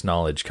chicken-based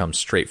knowledge comes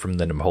straight from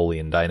the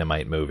Napoleon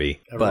Dynamite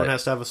movie. Everyone but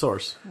has to have a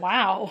source.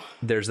 Wow.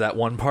 there's that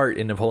one part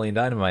in Napoleon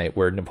Dynamite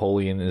where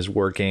Napoleon is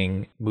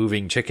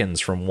moving chickens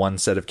from one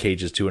set of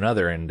cages to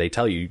another, and they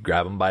tell you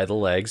grab them by the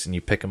legs and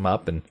you pick them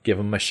up and give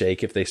them a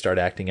shake if they start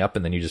acting up,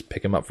 and then you just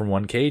pick them up from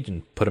one cage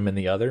and put them in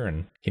the other,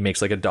 and he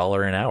makes like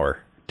 $1 an hour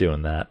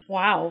doing that.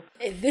 Wow.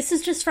 This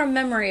is just from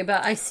memory,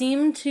 but I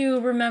seem to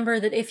remember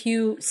that if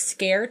you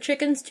scare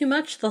chickens too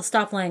much, they'll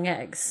stop laying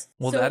eggs.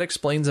 Well, So- that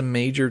explains a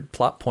major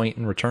plot point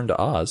in Return to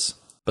Oz,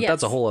 but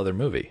that's a Yes. whole other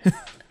movie.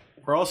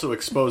 We're also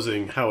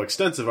exposing how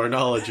extensive our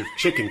knowledge of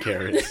chicken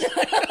care is.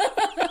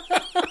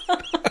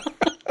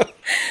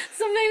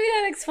 So maybe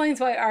that explains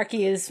why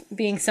Archie is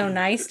being so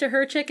nice to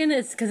her chicken.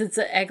 It's because it's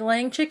an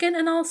egg-laying chicken,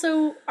 and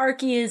also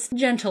Archie is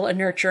gentle and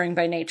nurturing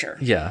by nature.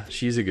 Yeah,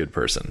 she's a good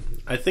person.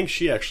 I think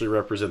she actually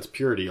represents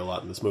purity a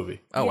lot in this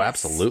movie. Oh, Yes.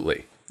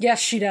 absolutely. Yes,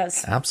 she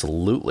does.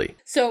 Absolutely.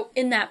 So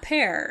in that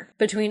pair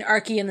between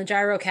Archie and the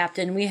Gyro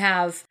Captain, we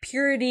have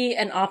purity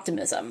and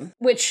optimism,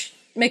 which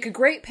make a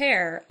great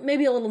pair,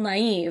 maybe a little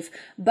naive,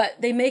 but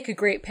they make a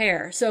great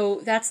pair.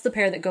 So that's the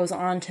pair that goes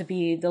on to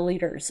be the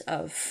leaders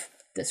of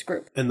this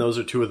group. And those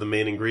are two of the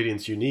main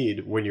ingredients you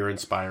need when you're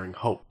inspiring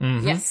hope.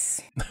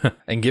 Yes.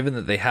 And given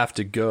that they have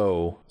to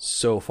go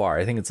so far,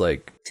 I think it's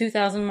like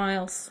 2,000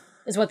 miles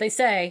is what they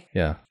say.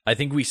 Yeah. I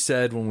think we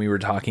said when we were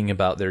talking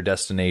about their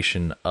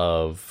destination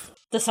of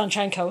The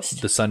Sunshine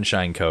Coast. the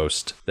Sunshine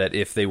Coast that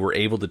if they were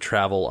able to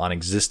travel on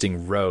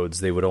existing roads,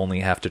 they would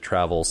only have to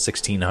travel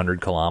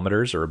 1,600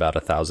 kilometers or about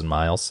 1,000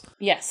 miles.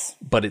 Yes.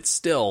 But it's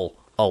still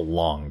a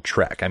long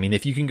trek. I mean,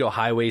 if you can go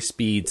highway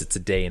speeds, it's a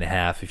day and a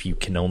half. If you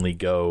can only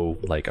go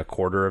like a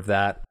quarter of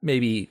that,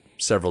 maybe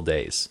several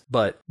days.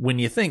 But when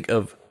you think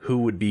of who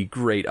would be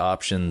great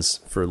options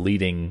for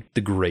leading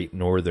the Great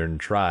Northern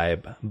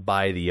Tribe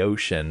by the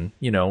ocean,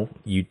 you know,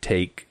 you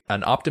take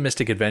an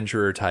optimistic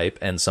adventurer type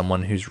and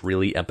someone who's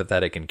really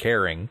empathetic and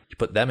caring. You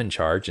put them in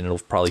charge and it'll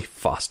probably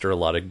foster a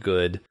lot of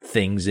good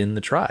things in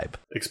the tribe.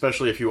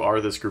 Especially if you are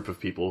this group of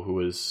people who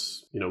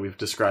is, you know, we've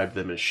described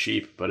them as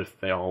sheep, but if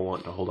they all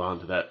want to hold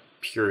on to that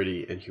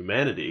purity and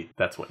humanity,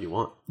 that's what you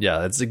want. Yeah,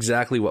 that's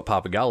exactly what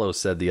Papagallo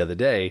said the other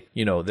day.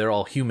 You know, they're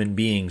all human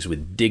beings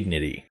with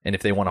dignity. And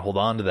if they want to hold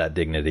on to that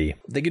dignity,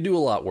 they could do a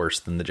lot worse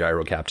than the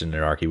Gyro Captain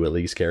and Archie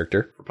Whitley's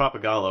character. For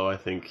Papagallo, I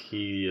think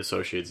he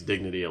associates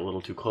dignity a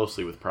little too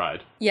closely with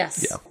pride.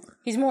 Yes. Yeah.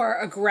 He's more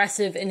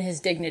aggressive in his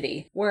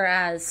dignity,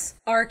 whereas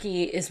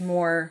Archie is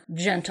more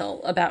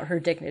gentle about her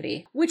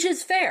dignity, which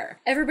is fair.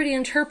 Everybody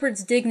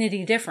interprets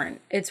dignity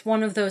different. It's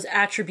one of those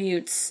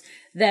attributes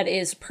that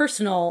is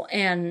personal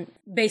and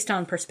based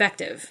on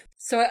perspective.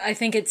 So I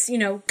think it's, you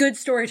know, good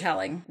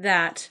storytelling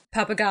that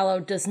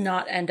Papagallo does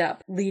not end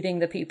up leading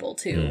the people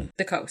to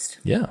the coast.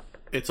 Yeah.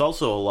 It's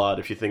also a lot,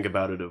 if you think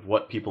about it, of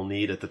what people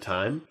need at the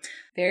time.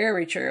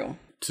 Very true.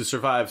 To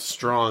survive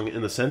strong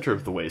in the center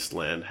of the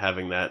wasteland,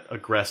 having that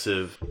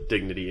aggressive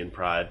dignity and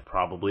pride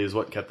probably is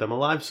what kept them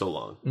alive so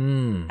long.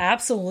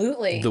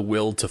 Absolutely. The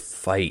will to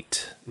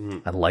fight.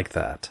 I like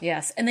that.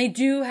 Yes, and they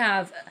do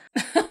have,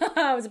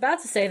 I was about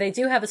to say, they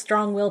do have a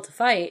strong will to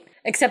fight,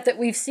 except that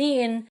we've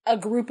seen a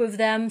group of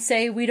them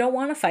say, we don't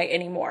want to fight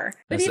anymore.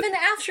 But That's even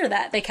after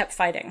that, they kept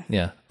fighting.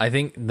 Yeah. I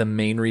think the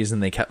main reason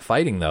they kept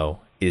fighting, though,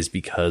 is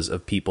because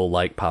of people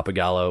like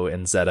Papagallo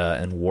and Zeta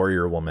and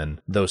Warrior Woman,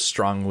 those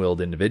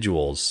strong-willed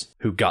individuals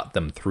who got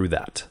them through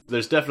that.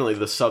 There's definitely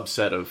the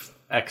subset of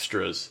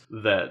extras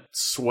that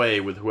sway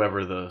with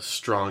whoever the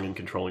strong and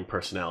controlling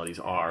personalities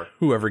are,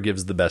 Whoever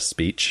gives the best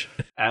speech.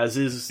 as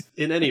is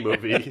in any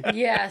movie.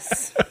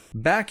 Yes.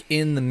 Back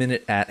in the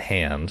minute at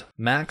hand,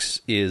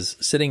 Max is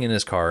sitting in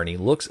his car and he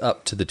looks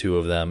up to the two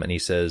of them and he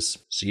says,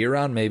 "See you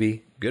around,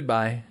 maybe.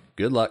 Goodbye.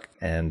 Good luck."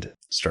 And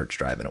starts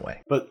driving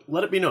away. But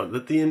let it be known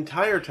that the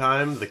entire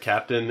time the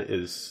captain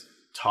is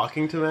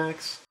talking to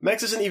Max,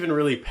 Max isn't even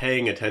really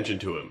paying attention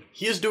to him.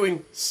 He is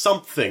doing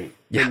something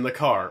in the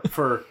car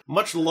for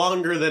much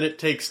longer than it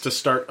takes to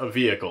start a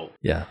vehicle.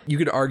 Yeah. You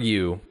could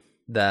argue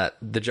that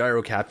the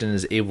Gyro Captain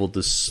is able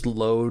to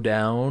slow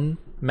down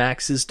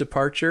Max's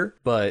departure,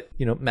 but,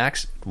 you know,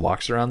 Max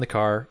walks around the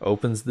car,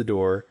 opens the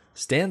door,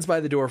 stands by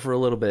the door for a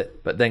little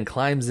bit, but then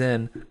climbs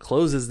in,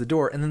 closes the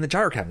door, and then the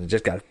Gyro Captain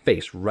just got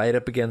face right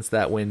up against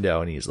that window,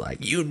 and he's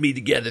like, "You and me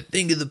together,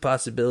 think of the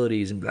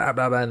possibilities," and blah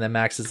blah blah. And then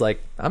Max is like,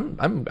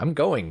 "I'm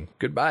going.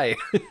 Goodbye."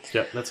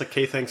 Yeah, that's a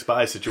K-Thank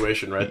Spy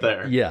situation right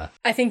there. Yeah,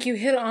 I think you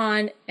hit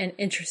on an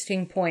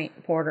interesting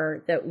point,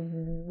 Porter, that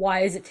why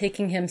is it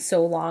taking him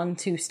so long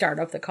to start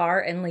up the car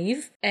and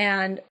leave?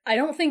 And I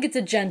don't think it's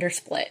a gender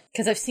split,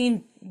 because I've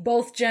seen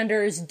both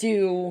genders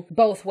do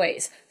both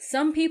ways.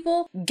 Some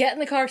people get in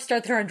the car,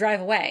 start the car, and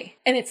drive away.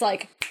 And it's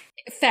like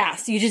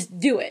fast. You just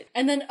do it.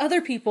 And then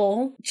other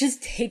people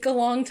just take a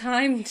long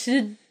time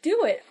to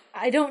do it.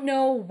 I don't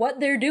know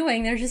what they're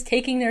doing. They're just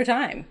taking their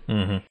time.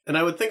 And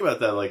I would think about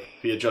that, like,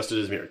 if he adjusted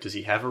his mirror. Does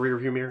he have a rear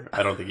view mirror?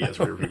 I don't think he has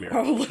a rear view mirror.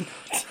 Probably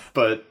not.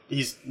 But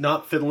he's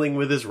not fiddling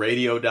with his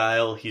radio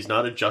dial. He's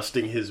not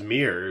adjusting his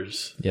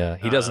mirrors. yeah.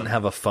 He doesn't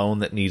have a phone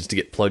that needs to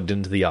get plugged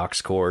into the aux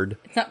cord.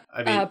 It's not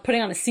I mean-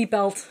 putting on a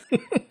seatbelt.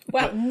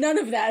 Wow, none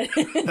of that.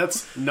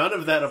 None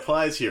of that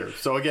applies here.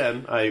 So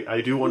again,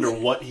 I do wonder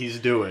what he's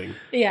doing.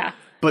 Yeah.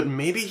 But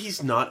maybe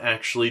he's not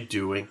actually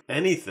doing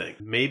anything.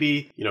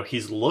 Maybe, you know,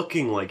 he's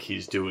looking like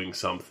he's doing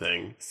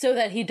something, So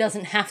that he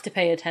doesn't have to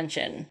pay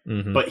attention.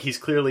 but he's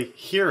clearly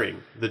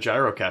hearing the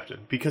Gyro Captain,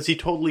 because he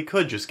totally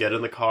could just get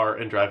in the car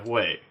and drive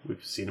away.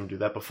 We've seen him do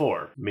that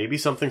before. Maybe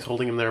something's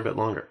holding him there a bit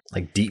longer.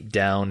 Like deep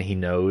down, he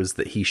knows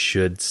that he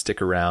should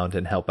stick around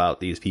and help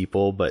out these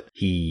people, but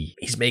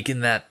he's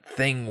making that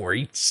thing where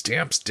he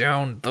stamps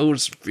down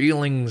those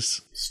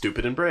feelings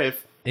Stupid and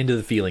brave. into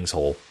the feelings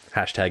hole.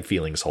 Hashtag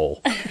feelings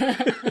hole.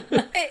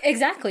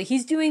 Exactly.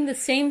 He's doing the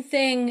same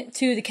thing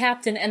to the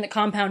captain and the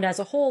compound as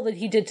a whole that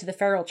he did to the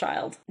feral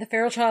child. The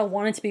feral child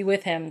wanted to be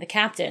with him. The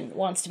captain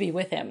wants to be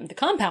with him. The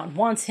compound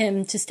wants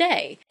him to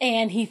stay.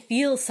 And he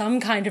feels some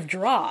kind of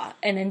draw.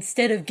 And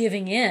instead of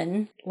giving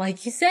in,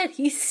 like you said,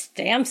 he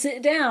stamps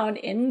it down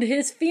into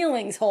his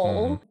feelings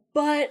hole.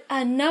 But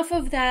enough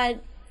of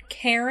that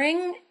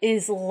caring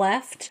is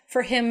left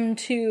for him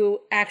to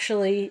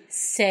actually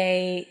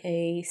say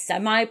a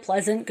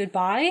semi-pleasant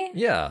goodbye.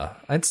 Yeah,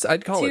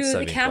 I'd call it to the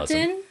semi-pleasant.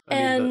 captain.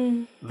 I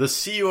mean, the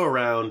see you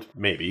around,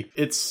 maybe.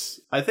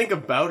 It's, I think,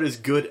 about as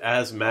good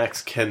as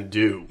Max can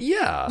do.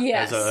 Yeah.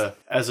 Yes.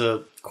 As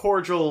a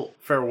cordial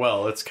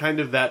farewell. It's kind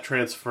of that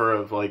transfer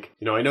of like,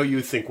 you know, I know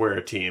you think we're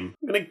a team.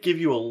 I'm going to give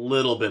you a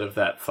little bit of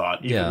that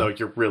thought, even though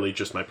you're really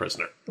just my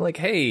prisoner. Like,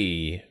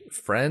 hey,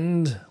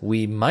 friend,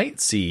 we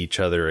might see each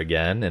other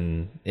again.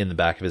 And in the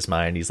back of his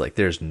mind, he's like,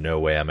 there's no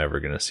way I'm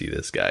ever going to see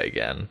this guy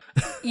again.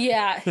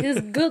 Yeah, his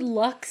good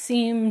luck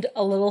seemed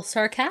a little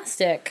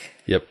sarcastic.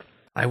 Yep.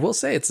 I will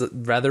say it's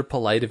rather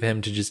polite of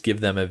him to just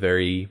give them a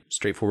very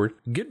straightforward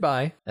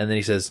goodbye. And then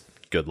he says,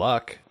 good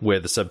luck,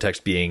 with the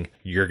subtext being,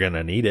 you're going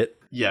to need it.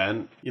 Yeah,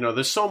 and, you know,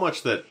 there's so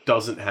much that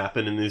doesn't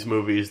happen in these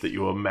movies that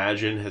you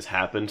imagine has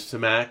happened to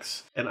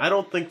Max. And I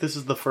don't think this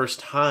is the first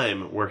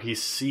time where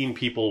he's seen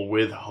people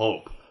with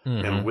hope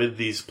and with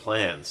these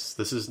plans.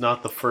 This is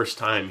not the first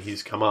time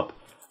he's come up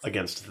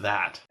against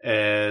that.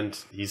 And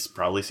he's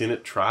probably seen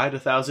it tried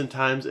 1,000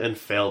 times and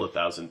failed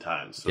 1,000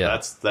 times. So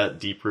that's that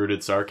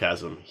deep-rooted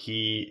sarcasm.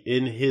 He,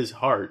 in his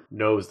heart,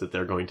 knows that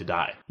they're going to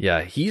die.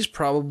 Yeah, he's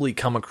probably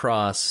come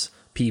across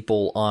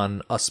people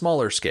on a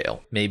smaller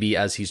scale. Maybe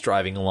as he's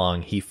driving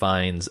along, he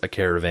finds a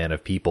caravan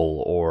of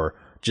people or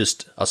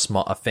just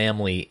a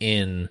family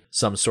in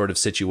some sort of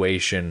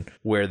situation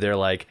where they're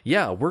like,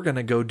 yeah, we're going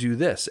to go do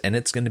this and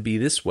it's going to be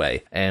this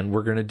way and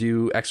we're going to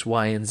do X,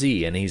 Y, and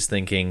Z. And he's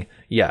thinking,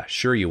 yeah,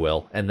 sure you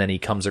will. And then he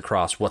comes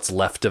across what's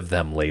left of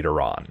them later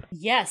on.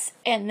 Yes,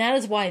 and that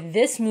is why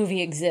this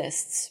movie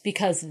exists,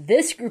 because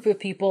this group of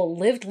people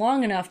lived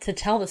long enough to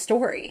tell the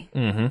story.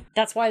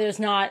 That's why there's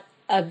not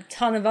a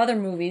ton of other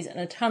movies and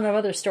a ton of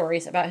other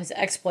stories about his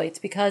exploits,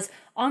 because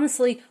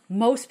honestly,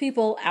 most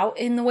people out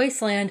in the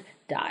wasteland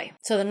die.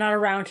 So they're not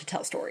around to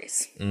tell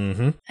stories.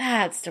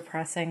 That's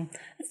depressing.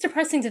 It's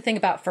depressing to think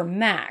about for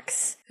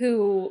Max,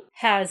 who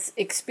has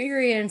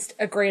experienced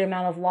a great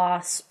amount of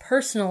loss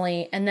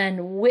personally and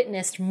then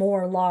witnessed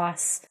more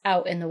loss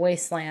out in the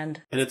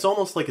wasteland. And it's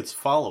almost like it's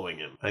following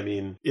him. I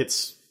mean,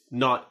 it's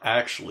not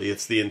actually.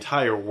 It's the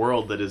entire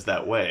world that is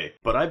that way.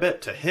 But I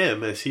bet to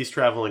him, as he's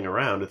traveling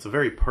around, it's a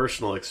very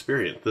personal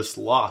experience. This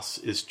loss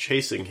is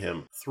chasing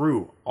him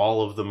through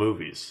all of the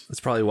movies. That's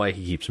probably why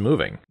he keeps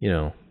moving. You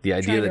know, the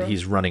idea that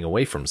he's running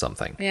away from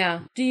something.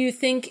 Yeah. Do you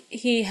think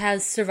he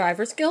has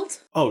survivor's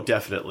guilt? Oh,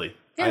 definitely.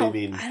 Yeah, I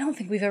mean, I don't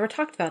think we've ever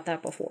talked about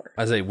that before.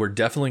 I say we're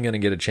definitely going to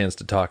get a chance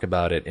to talk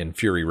about it in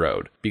Fury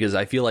Road, because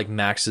I feel like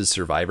Max's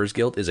survivor's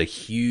guilt is a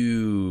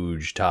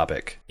huge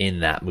topic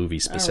in that movie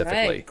specifically.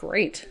 All right,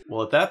 great.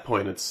 well, at that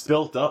point, it's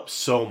built up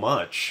so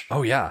much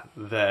Oh, yeah.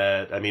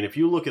 that, I mean, if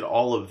you look at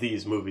all of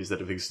these movies that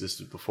have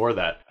existed before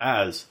that,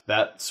 as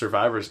that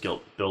survivor's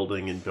guilt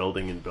building and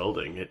building and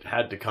building, it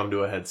had to come to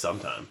a head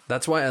sometime.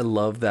 That's why I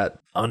love that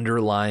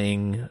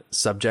underlying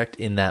subject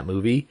in that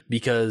movie,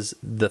 because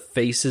the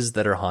faces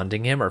that are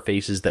haunting him are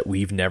faces that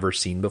we've never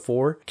seen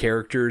before,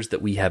 characters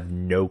that we have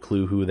no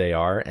clue who they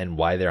are and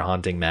why they're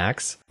haunting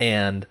Max.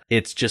 And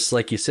it's just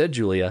like you said,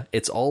 Julia,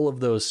 it's all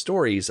of those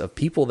stories of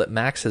people that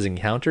Max has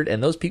encountered,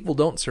 and those people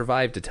don't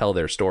survive to tell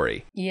their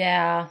story.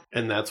 Yeah.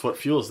 And that's what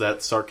fuels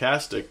that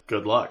sarcastic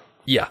good luck.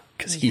 Yeah,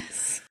 because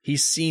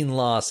he's seen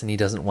loss and he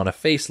doesn't want to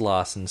face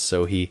loss, and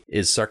so he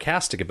is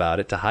sarcastic about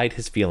it to hide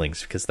his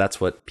feelings, because that's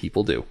what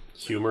people do.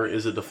 Humor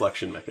is a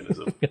deflection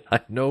mechanism. I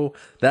know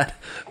that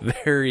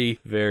very,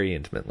 very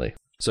intimately.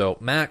 So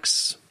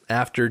Max,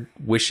 after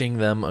wishing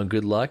them a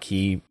good luck,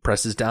 he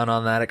presses down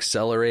on that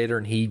accelerator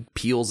and he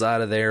peels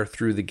out of there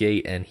through the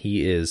gate, and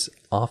he is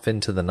off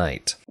into the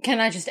night. Can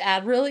I just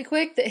add really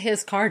quick that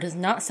his car does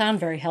not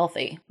sound very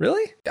healthy?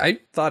 Really?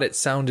 I thought it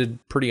sounded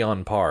pretty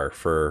on par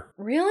for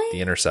Really?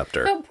 the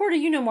Interceptor. Oh, Porter,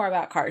 you know more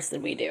about cars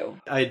than we do.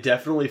 I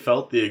definitely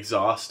felt the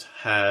exhaust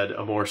had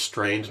a more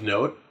strained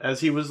note as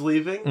he was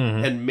leaving,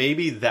 and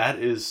maybe that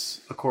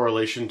is a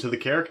correlation to the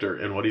character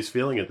and what he's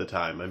feeling at the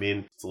time. I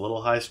mean, it's a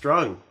little high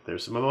strung.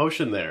 There's some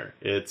emotion there.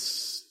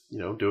 It's, you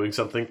know, doing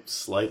something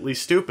slightly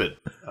stupid.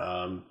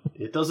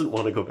 It doesn't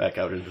want to go back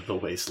out into the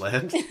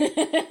wasteland.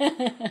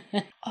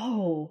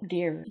 Oh,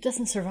 dear. It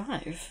doesn't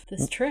survive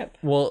this trip.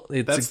 Well,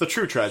 That's the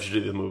true tragedy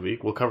of the movie.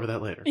 We'll cover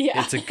that later.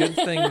 Yeah. it's a good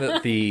thing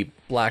that the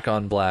black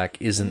on black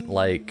isn't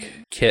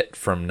like Kit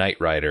from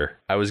Knight Rider.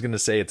 I was going to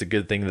say it's a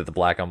good thing that the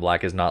black on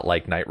black is not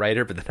like Knight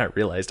Rider, but then I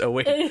realized, oh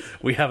wait,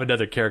 we have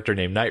another character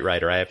named Knight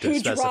Rider. I have to Who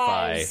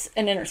specify. drives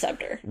an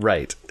Interceptor.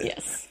 Right.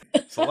 Yes.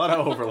 It's a lot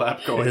of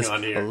overlap going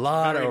on here. A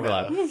lot of Very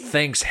overlap. meta.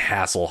 Thanks,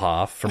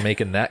 Hasselhoff, for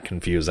making that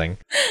confusing.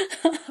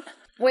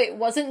 Wait,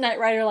 wasn't Knight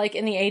Rider like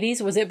in the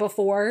 80s? Was it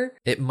before?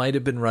 It might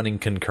have been running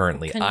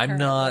concurrently. I'm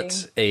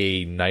not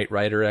a Knight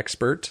Rider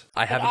expert.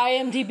 I haven't.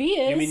 IMDb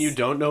is. You mean you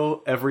don't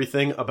know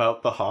everything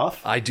about the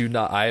Hoff? I do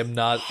not. I am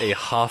not a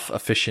Hoff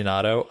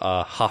aficionado.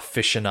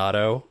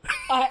 Hofficionado.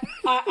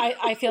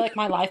 I feel like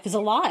my life is a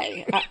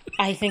lie.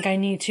 I think I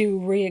need to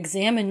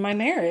re-examine my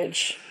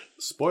marriage.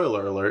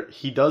 Spoiler alert,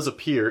 he does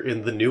appear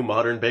in the new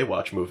modern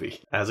Baywatch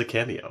movie as a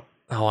cameo.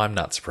 Oh, I'm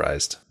not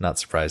surprised. Not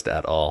surprised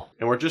at all.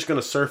 And we're just going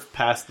to surf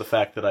past the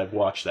fact that I've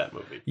watched that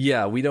movie.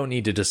 Yeah, we don't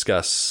need to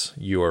discuss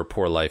your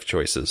poor life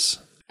choices.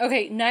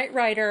 Okay, Knight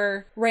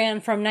Rider ran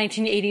from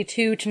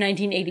 1982 to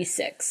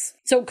 1986.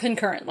 So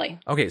concurrently.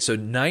 Okay, so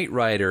Knight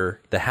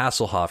Rider, the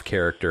Hasselhoff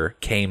character,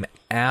 came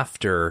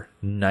after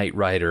Knight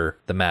Rider,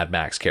 the Mad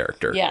Max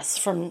character. Yes,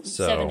 from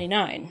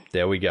 79.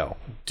 There we go.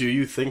 Do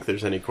you think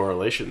there's any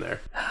correlation there?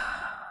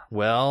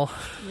 Well,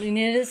 I mean,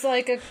 it is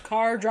like a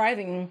car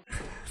driving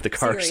the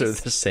cars series.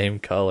 are the same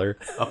color.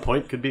 A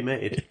point could be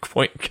made.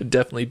 Point could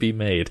definitely be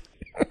made.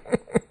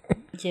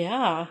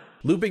 Yeah.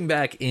 Looping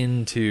back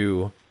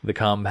into the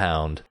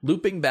compound,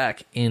 looping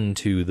back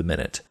into the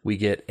minute, we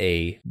get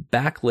a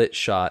backlit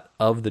shot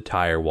of the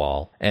tire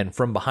wall, and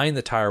from behind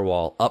the tire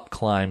wall, up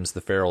climbs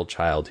the feral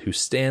child, who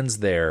stands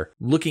there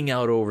looking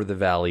out over the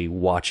valley,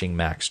 watching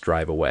Max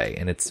drive away.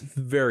 And it's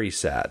very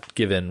sad,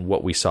 given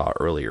what we saw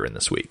earlier in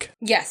this week.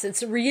 Yes,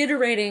 it's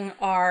reiterating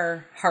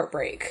our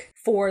heartbreak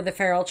for the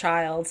feral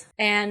child.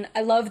 And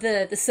I love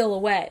the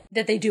silhouette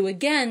that they do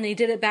again. They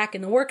did it back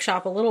in the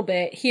workshop a little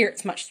bit. Here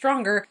it's much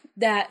stronger.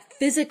 That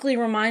physically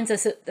reminds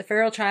us that the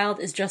feral child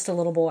is just a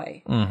little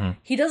boy. Mm-hmm.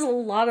 He does a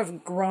lot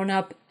of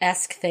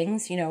grown-up-esque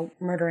things, you know,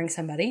 murdering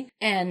somebody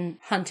and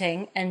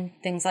hunting and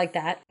things like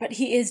that. But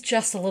he is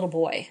just a little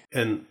boy.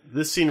 And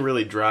this scene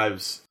really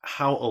drives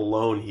how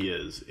alone he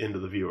is into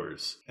the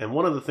viewers. And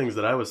one of the things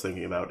that I was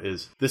thinking about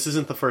is this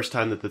isn't the first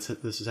time that this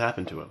has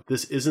happened to him.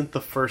 This isn't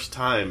the first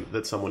time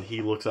that someone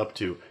he looks up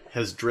to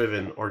has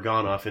driven or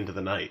gone off into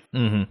the night.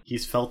 Mm-hmm.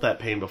 He's felt that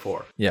pain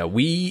before. Yeah,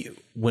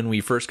 when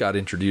we first got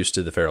introduced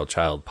to the feral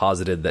child,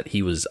 posited that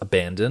he was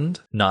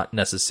abandoned, not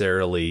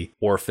necessarily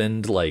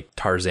orphaned like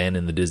Tarzan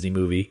in the Disney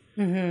movie.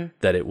 Mm-hmm.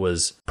 That it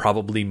was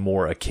probably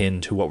more akin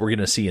to what we're going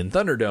to see in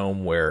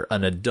Thunderdome, where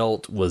an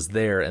adult was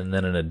there and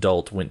then an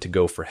adult went to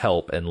go for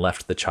help and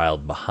left the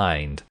child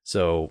behind.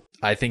 So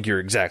I think you're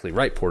exactly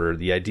right, Porter.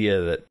 The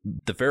idea that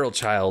the feral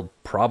child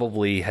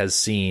probably has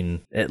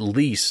seen at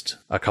least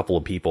a couple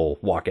of people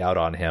walk out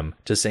on him,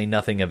 to say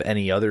nothing of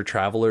any other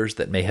travelers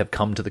that may have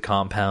come to the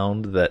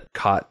compound that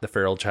caught the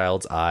feral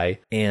child's eye.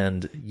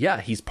 And yeah,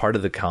 he's part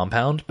of the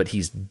compound, but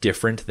he's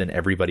different than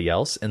everybody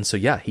else. And so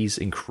yeah, he's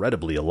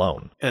incredibly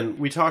alone. And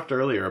we talked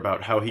earlier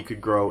about how he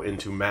could grow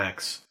into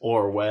Max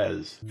or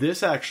Wes.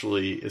 This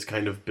actually is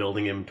kind of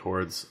building him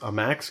towards a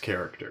Max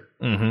character.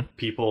 Mm-hmm.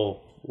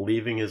 People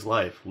leaving his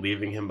life,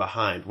 leaving him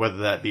behind, whether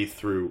that be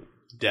through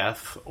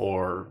death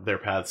or their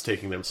paths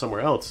taking them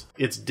somewhere else.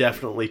 It's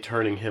definitely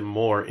turning him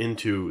more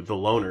into the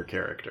loner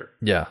character.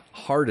 Yeah,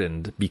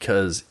 hardened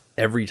because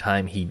every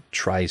time he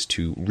tries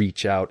to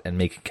reach out and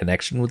make a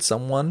connection with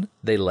someone,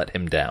 they let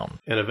him down.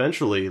 And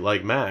eventually,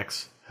 like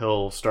Max,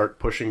 he'll start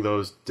pushing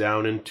those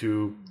down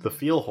into the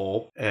feel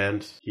hole,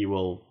 and he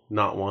will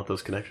not want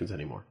those connections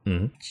anymore.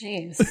 Mm-hmm.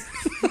 Jeez.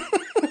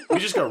 We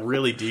just got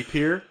really deep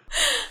here.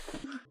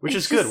 Which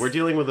is good. We're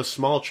dealing with a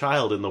small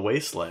child in the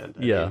wasteland.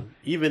 I mean,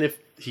 even if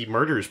he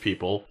murders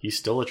people, he's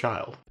still a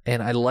child.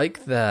 And I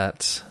like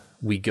that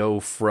we go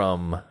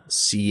from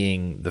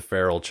seeing the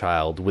feral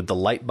child with the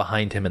light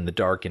behind him and the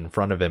dark in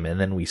front of him, and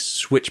then we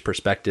switch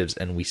perspectives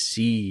and we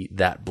see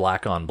that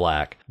black on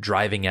black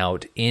driving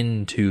out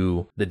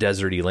into the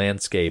deserty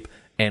landscape.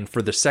 And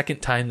for the second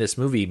time this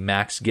movie,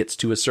 Max gets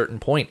to a certain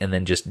point and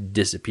then just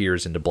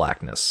disappears into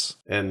blackness.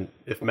 And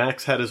if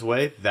Max had his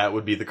way, that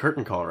would be the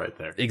curtain call right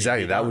there.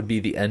 Exactly. That would be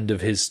the end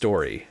of his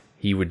story.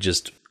 He would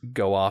just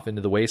go off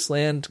into the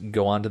wasteland,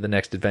 go on to the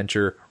next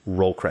adventure,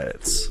 roll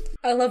credits.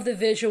 I love the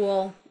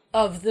visual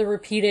of the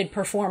repeated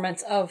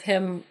performance of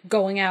him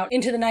going out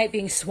into the night,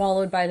 being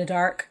swallowed by the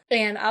dark.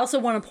 And I also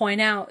want to point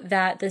out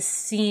that the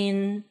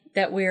scene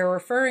that we're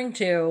referring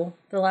to,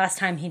 the last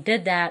time he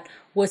did that,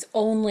 was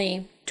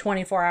only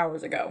 24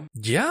 hours ago.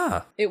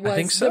 Yeah, it was I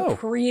think so. The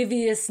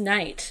previous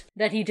night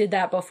that he did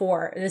that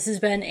before. This has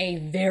been a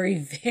very,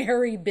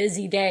 very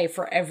busy day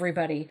for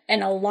everybody.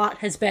 And a lot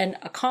has been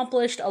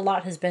accomplished. A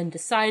lot has been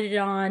decided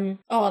on.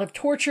 A lot of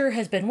torture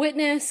has been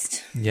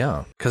witnessed.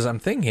 Yeah, because I'm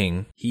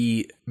thinking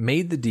he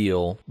made the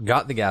deal,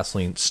 got the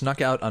gasoline,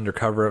 snuck out under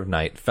cover of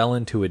night, fell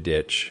into a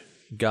ditch,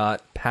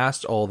 got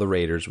past all the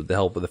raiders with the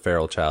help of the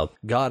feral child,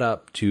 got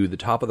up to the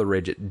top of the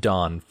ridge at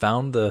dawn,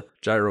 found the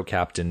gyro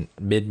captain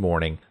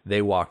mid-morning.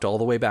 They walked all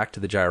the way back to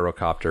the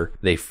gyrocopter.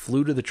 They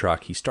flew to the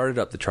truck. He started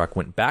up the truck,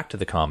 went back to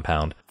the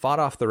compound, fought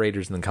off the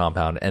raiders in the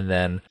compound, and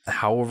then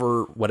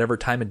whatever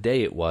time of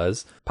day it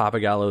was,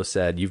 Papagallo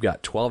said, "You've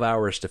got 12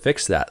 hours to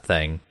fix that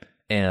thing."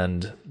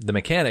 And the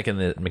mechanic and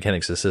the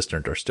mechanic's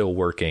assistant are still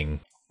working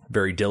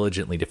very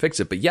diligently to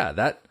fix it. But yeah,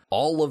 that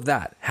all of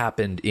that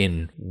happened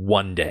in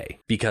one day.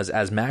 Because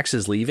as Max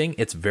is leaving,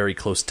 it's very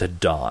close to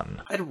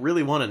dawn. I'd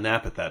really want a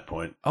nap at that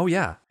point. Oh,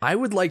 yeah. I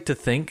would like to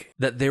think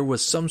that there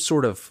was some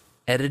sort of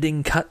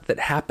editing cut that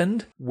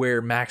happened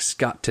where Max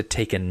got to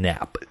take a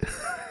nap.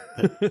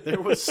 There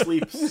was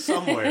sleep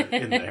somewhere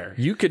in there.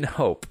 You can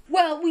hope.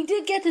 Well, we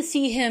did get to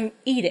see him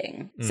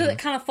eating. So that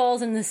kind of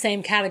falls in the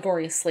same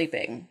category as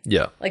sleeping.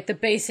 Yeah. Like the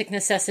basic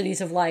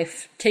necessities of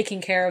life,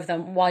 taking care of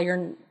them while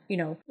you're,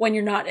 when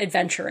you're not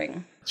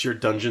adventuring. It's your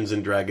Dungeons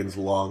and Dragons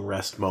long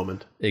rest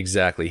moment.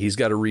 Exactly. He's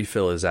got to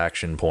refill his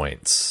action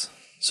points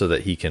so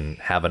that he can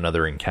have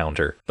another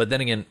encounter. But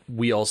then again,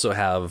 we also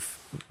have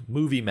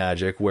movie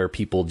magic where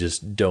people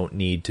just don't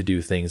need to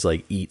do things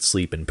like eat,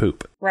 sleep, and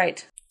poop.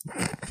 Right.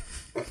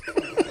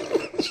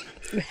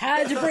 You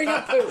had to bring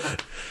up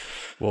poop.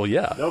 Well,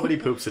 yeah. Nobody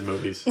poops in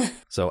movies.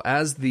 So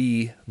as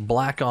the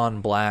black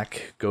on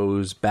black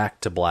goes back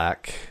to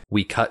black,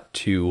 we cut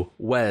to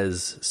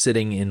Wes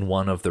sitting in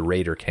one of the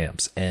raider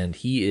camps, and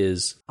he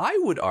is, I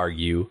would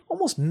argue,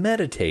 almost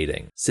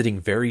meditating, sitting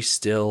very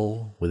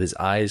still with his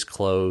eyes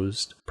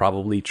closed,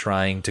 probably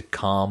trying to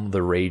calm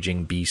the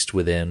raging beast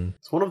within.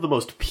 It's one of the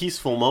most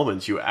peaceful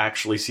moments you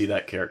actually see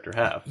that character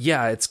have.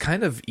 Yeah, it's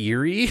kind of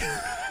eerie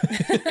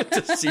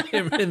to see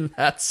him in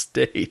that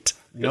state.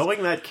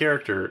 Knowing that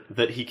character,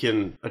 that he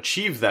can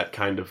achieve that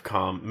kind of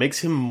calm, makes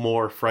him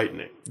more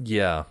frightening.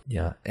 Yeah.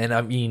 And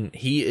I mean,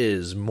 he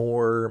is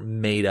more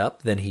made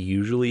up than he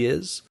usually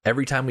is.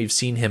 Every time we've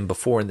seen him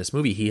before in this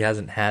movie, he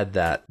hasn't had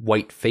that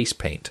white face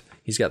paint.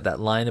 He's got that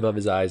line above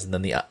his eyes and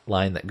then the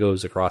line that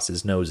goes across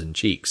his nose and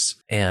cheeks.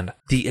 And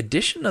the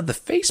addition of the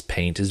face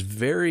paint is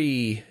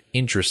very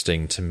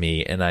interesting to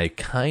me, and I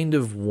kind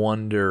of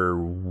wonder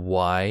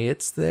why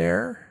it's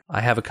there. I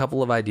have a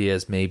couple of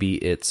ideas. Maybe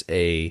it's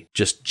a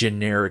just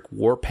generic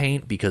war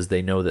paint because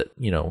they know that,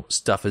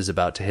 stuff is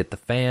about to hit the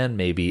fan.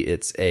 Maybe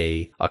it's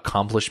a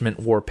accomplishment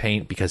war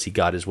paint because he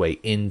got his way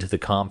into the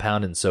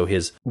compound and so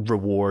his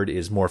reward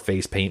is more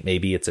face paint.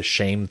 Maybe it's a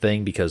shame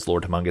thing because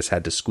Lord Humongous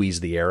had to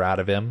squeeze the air out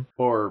of him.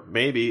 Or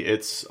maybe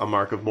it's a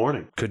mark of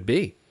mourning. Could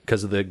be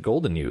because of the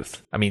Golden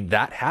Youth. I mean,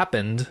 that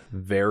happened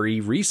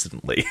very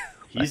recently.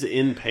 He's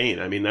in pain.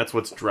 I mean, that's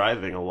what's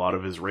driving a lot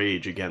of his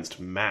rage against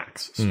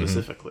Max,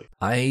 specifically.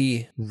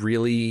 I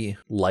really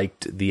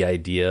liked the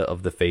idea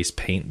of the face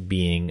paint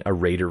being a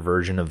raider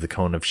version of the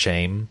Cone of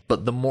Shame,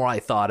 but the more I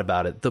thought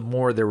about it, the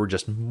more there were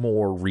just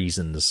more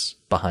reasons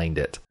behind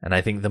it. And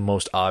I think the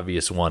most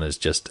obvious one is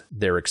just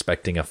they're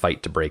expecting a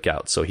fight to break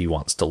out, so he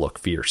wants to look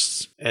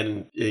fierce.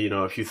 And,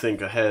 if you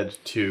think ahead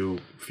to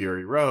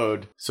Fury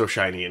Road, so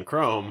shiny and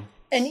chrome...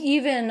 And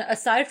even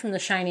aside from the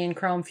shiny and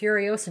chrome,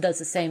 Furiosa does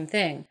the same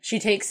thing. She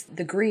takes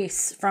the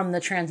grease from the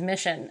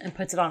transmission and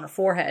puts it on her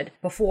forehead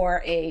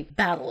before a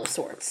battle of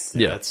sorts.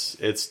 Yeah.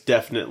 It's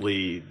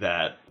definitely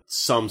that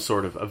some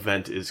sort of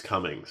event is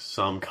coming.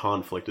 Some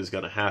conflict is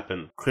going to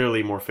happen.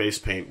 Clearly, more face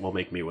paint will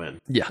make me win.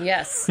 Yeah.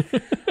 Yes.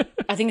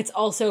 I think it's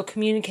also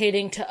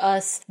communicating to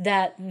us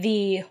that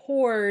the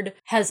Horde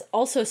has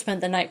also spent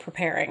the night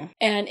preparing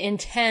and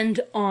intend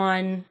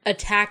on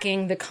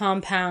attacking the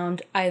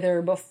compound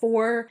either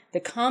before the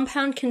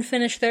compound can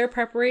finish their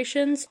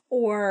preparations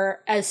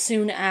or as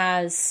soon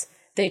as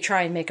they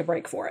try and make a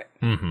break for it.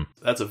 Mm-hmm.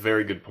 That's a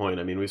very good point.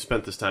 I mean, we've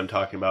spent this time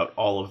talking about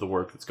all of the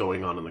work that's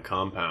going on in the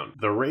compound.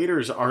 The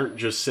raiders aren't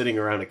just sitting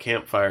around a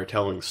campfire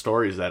telling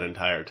stories that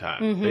entire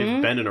time. Mm-hmm.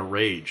 They've been in a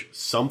rage.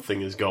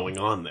 Something is going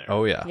on there.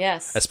 Oh, yeah.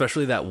 Yes.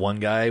 Especially that one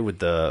guy with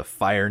the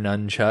fire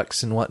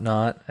nunchucks and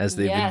whatnot as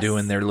they've been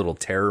doing their little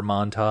terror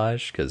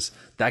montage. Because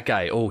that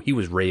guy, he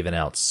was raving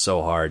out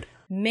so hard.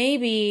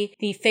 Maybe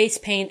the face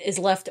paint is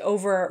left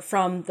over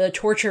from the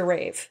torture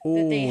rave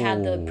that they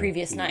had the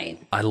previous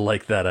night. I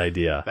like that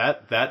idea.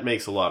 That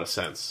makes a lot of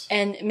sense.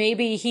 And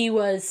maybe he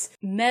was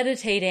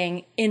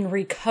meditating in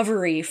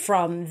recovery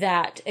from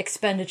that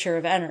expenditure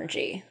of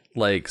energy.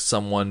 Like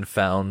someone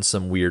found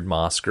some weird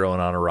moss growing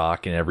on a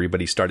rock and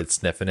everybody started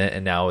sniffing it,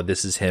 and now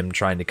this is him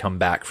trying to come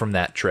back from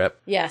that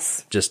trip.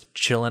 Yes. Just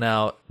chilling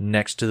out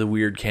next to the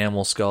weird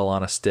camel skull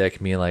on a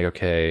stick, being like,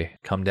 okay,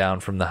 come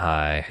down from the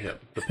high.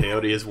 Yep. The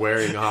peyote is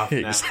wearing off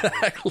now.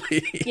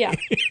 Exactly. Yeah.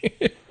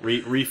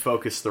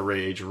 Refocus the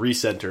rage,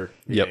 recenter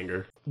the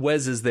anger.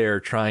 Wes is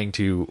there trying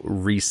to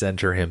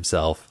recenter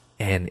himself.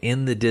 And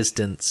in the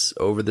distance,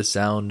 over the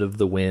sound of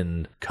the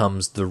wind,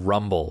 comes the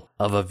rumble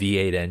of a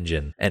V8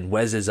 engine. And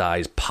Wes's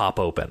eyes pop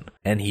open.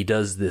 And he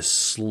does this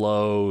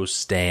slow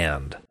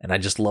stand. And I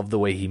just love the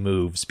way he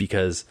moves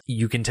because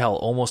you can tell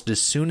almost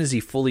as soon as he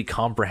fully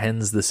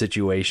comprehends the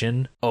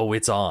situation,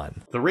 it's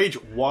on. The rage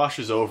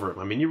washes over him.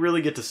 I mean, you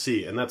really get to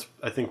see, and that's,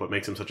 I think, what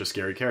makes him such a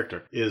scary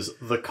character, is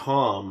the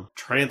calm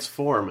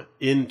transform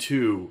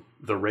into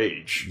the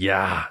rage.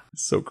 Yeah,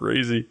 so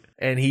crazy.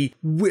 And he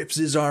whips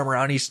his arm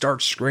around, he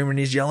starts screaming,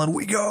 he's yelling,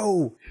 "We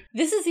go!"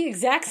 This is the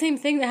exact same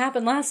thing that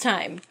happened last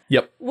time.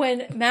 Yep.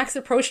 when Max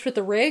approached with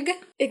the rig,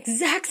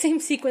 exact same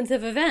sequence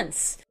of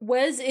events.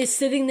 Wes is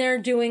sitting there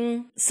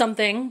doing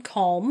something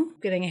calm,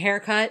 getting a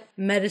haircut,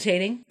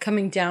 meditating,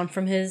 coming down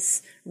from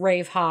his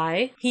rave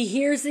high. He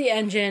hears the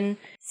engine,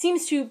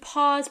 seems to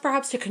pause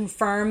perhaps to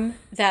confirm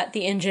that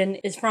the engine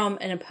is from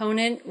an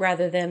opponent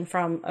rather than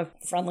from a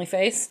friendly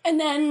face, and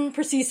then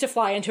proceeds to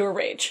fly into a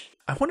rage.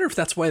 I wonder if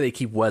that's why they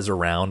keep Wes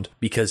around,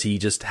 because he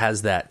just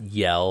has that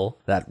yell,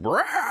 that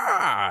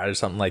rah, or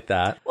something like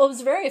that. Well, it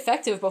was very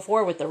effective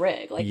before with the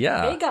rig. Like,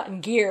 Yeah. they got in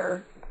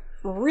gear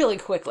really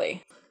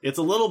quickly. It's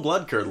a little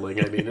blood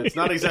curdling. I mean, it's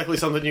not exactly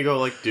something you go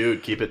like,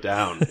 dude, keep it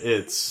down.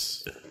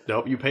 It's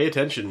nope. You pay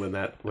attention when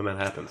that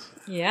happens.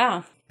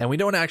 Yeah. And we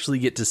don't actually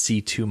get to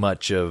see too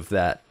much of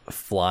that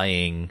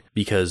flying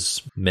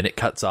because minute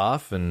cuts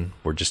off and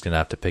we're just going to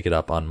have to pick it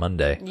up on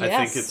Monday. Yes. I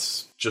think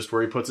it's just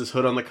where he puts his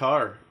hood on the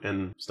car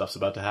and stuff's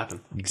about to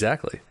happen.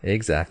 Exactly.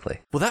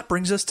 Well, that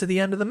brings us to the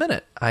end of the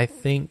minute. I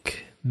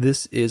think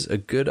this is a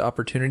good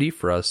opportunity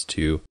for us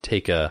to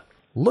take a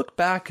look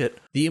back at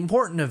the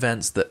important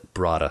events that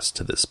brought us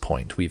to this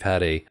point. We've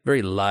had a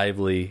very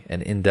lively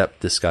and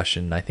in-depth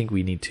discussion. I think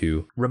we need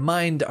to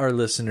remind our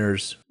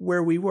listeners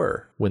where we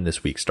were when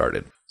this week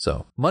started.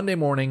 So, Monday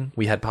morning,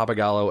 we had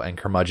Papagallo and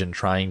Curmudgeon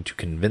trying to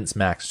convince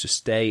Max to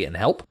stay and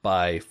help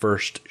by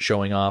first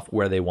showing off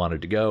where they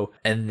wanted to go,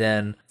 and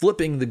then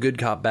flipping the good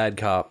cop, bad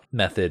cop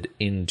method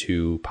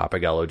into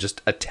Papagallo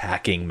just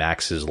attacking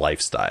Max's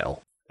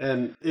lifestyle.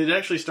 And it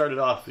actually started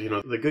off,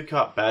 the good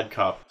cop, bad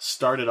cop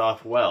started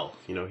off well.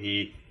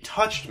 He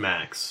touched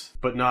Max,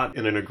 but not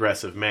in an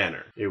aggressive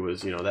manner. It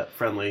was, that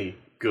friendly,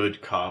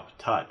 good cop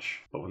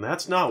touch. But when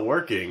that's not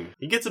working,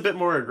 he gets a bit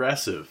more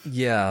aggressive.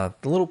 Yeah,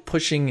 the little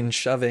pushing and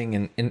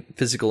shoving and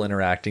physical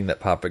interacting that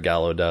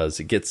Papagallo does,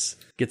 it gets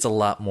a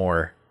lot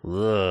more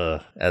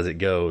as it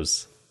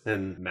goes.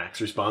 And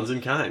Max responds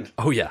in kind.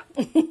 Oh, yeah.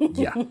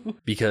 Yeah.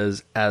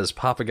 Because as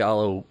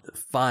Papagallo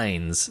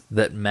finds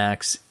that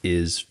Max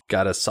is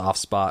got a soft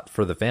spot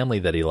for the family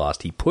that he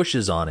lost, he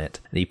pushes on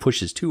it, and he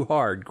pushes too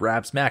hard,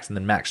 grabs Max, and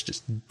then Max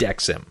just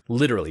decks him.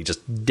 Literally,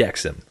 just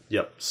decks him.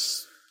 Yep.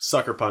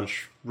 Sucker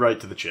punch right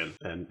to the chin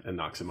and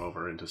knocks him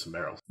over into some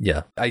barrels.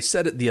 Yeah. I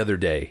said it the other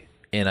day,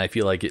 and I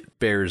feel like it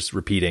bears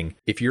repeating.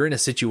 If you're in a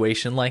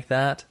situation like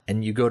that,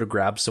 and you go to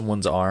grab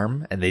someone's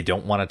arm, and they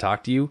don't want to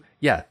talk to you,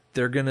 yeah,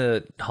 they're going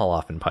to haul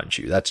off and punch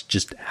you. That's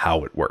just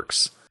how it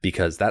works,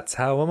 because that's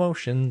how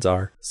emotions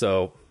are.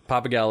 So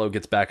Papagallo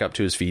gets back up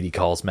to his feet. He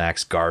calls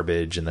Max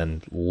garbage and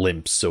then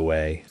limps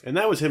away. And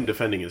that was him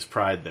defending his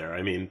pride there.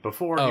 I mean,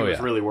 before he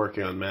was really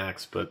working on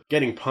Max, but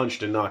getting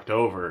punched and knocked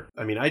over.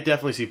 I mean, I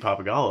definitely see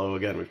Papagallo,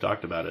 again, we've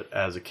talked about it,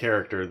 as a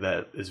character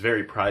that is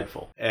very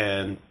prideful.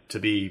 And to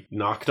be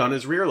knocked on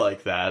his rear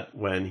like that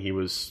when he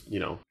was,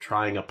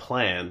 trying a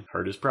plan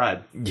hurt his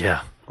pride.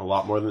 Yeah. A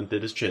lot more than it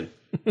did his chin.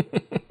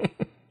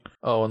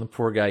 Oh, and the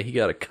poor guy, he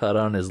got a cut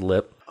on his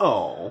lip.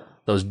 Oh.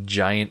 Those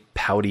giant,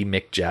 pouty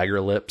Mick Jagger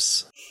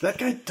lips. That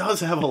guy does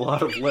have a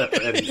lot of lip,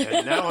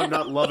 and now I'm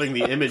not loving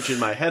the image in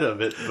my head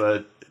of it,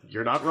 but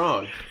you're not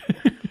wrong.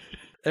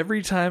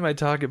 Every time I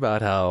talk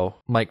about how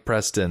Mike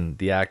Preston,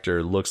 the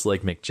actor, looks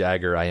like Mick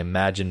Jagger, I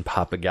imagine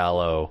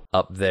Papagallo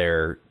up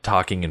there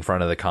talking in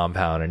front of the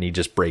compound, and he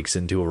just breaks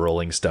into a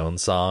Rolling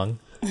Stones song.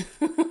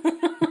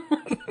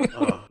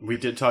 We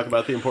did talk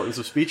about the importance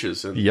of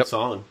speeches and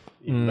song.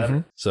 Even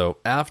better. So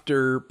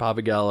after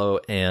Papagallo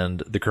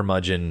and the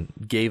Curmudgeon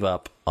gave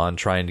up on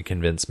trying to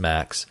convince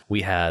Max,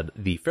 we had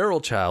the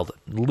feral child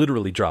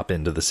literally drop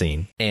into the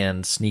scene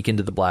and sneak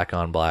into the black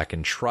on black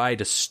and try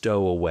to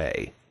stow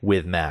away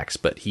with Max,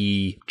 but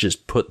he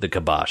just put the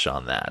kibosh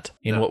on that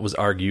in what was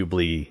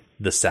arguably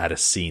the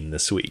saddest scene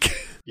this week.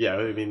 Yeah,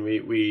 I mean,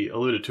 we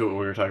alluded to it when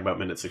we were talking about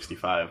minute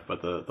 65,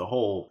 but the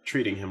whole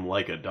treating him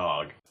like a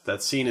dog.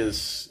 That scene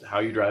is how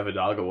you drive a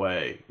dog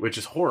away, which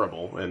is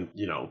horrible and,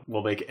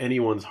 will make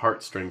anyone's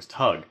heartstrings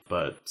tug.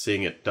 But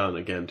seeing it done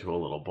again to a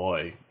little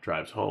boy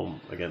drives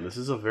home. Again, this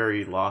is a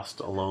very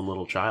lost, alone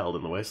little child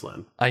in the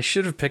wasteland. I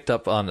should have picked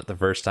up on it the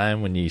first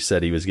time when you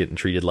said he was getting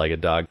treated like a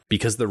dog,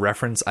 because the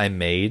reference I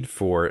made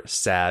for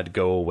sad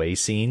go away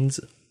scenes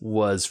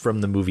was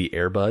from the movie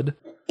Air Bud.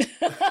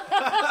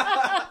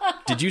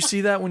 Did you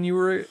see that when you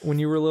were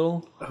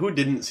little? Who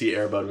didn't see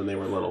Air Bud when they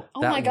were little? Oh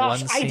That my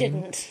gosh, one I scene?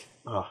 didn't.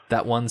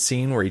 That one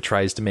scene where he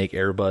tries to make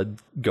Air Bud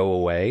go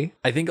away.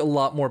 I think a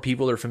lot more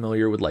people are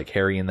familiar with like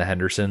Harry and the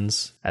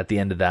Hendersons at the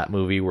end of that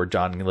movie where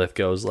Johnny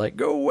Lithgow's like,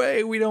 go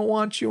away, we don't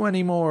want you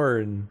anymore.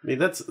 And I mean,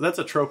 that's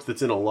a trope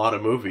that's in a lot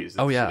of movies.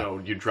 It's, yeah.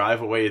 You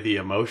drive away the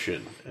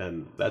emotion,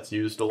 and that's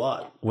used a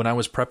lot. when I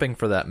was prepping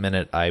for that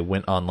minute, I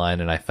went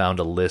online and I found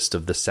a list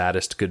of the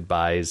saddest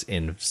goodbyes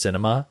in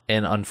cinema.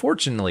 And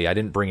unfortunately, I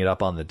didn't bring it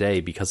up on the day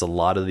because a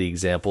lot of the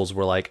examples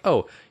were like,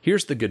 oh,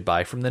 here's the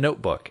goodbye from The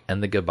Notebook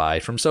and the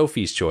goodbye from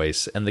Sophie's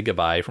Choice and the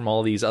goodbye from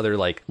all these other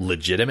like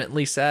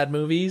legitimately sad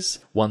movies,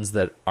 ones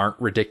that aren't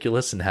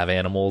ridiculous and have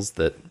animals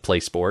that play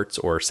sports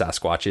or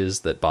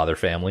Sasquatches that bother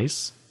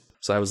families.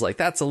 So I was like,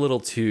 that's a little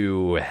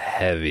too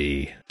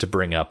heavy to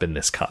bring up in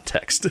this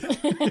context.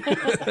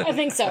 I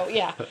think so,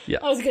 yeah. Yeah.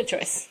 That was a good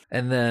choice.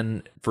 And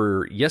then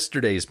for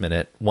yesterday's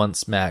minute,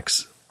 once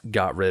Max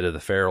got rid of the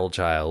feral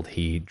child,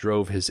 he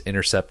drove his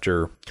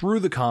interceptor through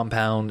the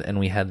compound, and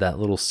we had that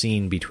little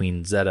scene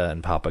between Zeta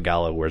and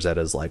Papagallo where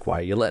Zeta's like, why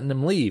are you letting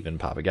him leave? And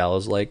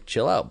Papagallo's like,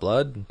 chill out,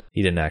 blood.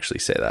 He didn't actually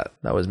say that.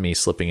 That was me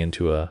slipping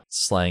into a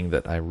slang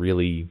that I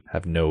really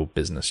have no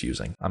business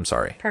using. I'm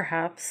sorry.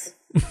 Perhaps.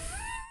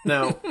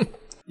 Now,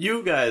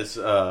 you guys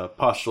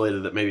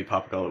postulated that maybe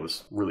Papagallo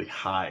was really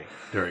high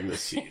during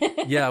this scene.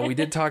 Yeah, we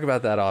did talk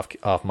about that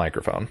off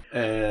microphone.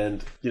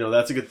 And,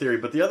 that's a good theory.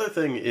 But the other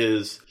thing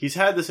is, he's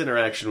had this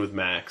interaction with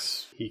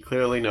Max. He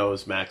clearly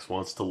knows Max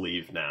wants to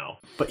leave now.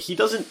 But he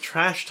doesn't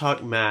trash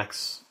talk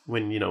Max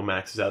when,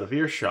 Max is out of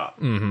earshot.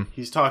 Mm-hmm.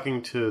 He's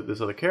talking to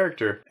this other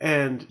character,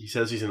 and he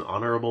says he's an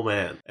honorable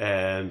man.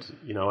 And,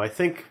 I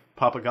think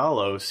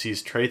Papagallo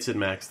sees traits in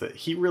Max that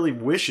he really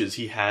wishes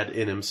he had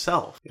in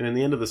himself. And in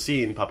the end of the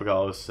scene,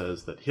 Papagallo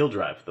says that he'll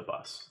drive the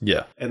bus.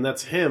 Yeah. And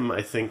that's him,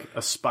 I think,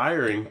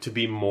 aspiring to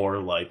be more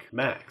like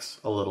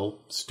Max. A little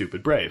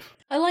stupid brave.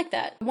 I like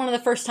that. One of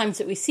the first times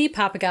that we see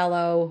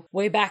Papagallo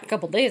way back a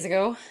couple days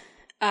ago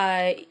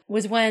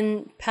was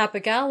when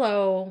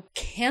Papagallo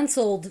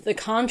canceled the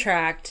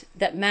contract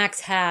that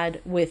Max had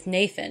with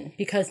Nathan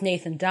because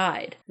Nathan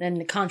died. Then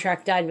the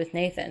contract died with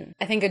Nathan.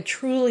 I think a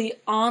truly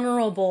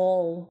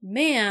honorable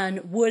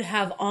man would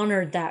have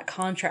honored that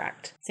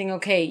contract. Saying,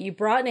 okay, you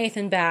brought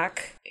Nathan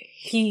back.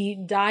 He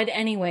died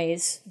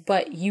anyways,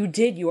 but you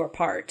did your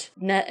part.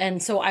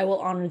 And so I will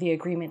honor the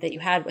agreement that you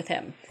had with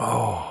him.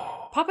 Oh.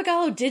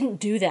 Papagallo didn't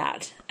do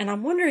that, and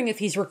I'm wondering if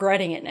he's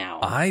regretting it now.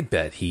 I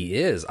bet he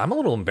is. I'm a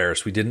little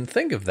embarrassed we didn't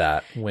think of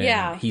that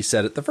when he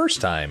said it the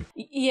first time.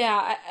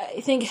 Yeah,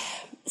 I think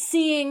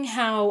seeing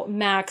how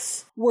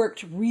Max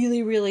worked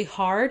really, really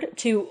hard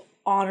to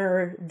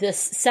honor this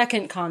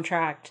second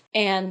contract,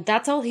 and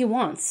that's all he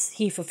wants.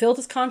 He fulfilled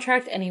his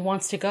contract and he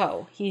wants to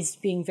go. He's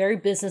being very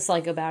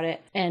businesslike about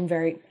it and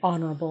very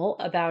honorable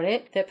about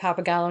it, that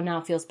Papagallo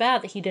now feels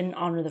bad that he didn't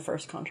honor the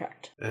first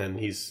contract. And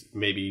he's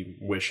maybe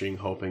wishing,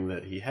 hoping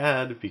that he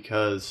had,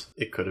 because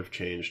it could have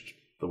changed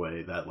the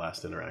way that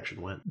last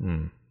interaction went.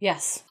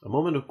 Yes. A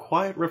moment of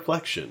quiet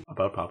reflection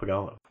about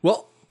Papagallo.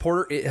 Well,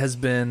 Porter, it has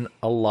been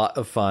a lot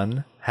of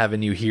fun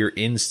having you here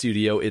in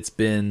studio. It's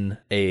been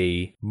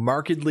a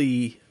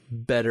markedly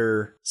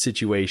better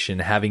situation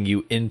having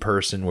you in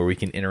person where we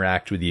can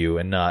interact with you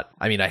and not,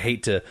 I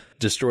hate to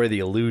destroy the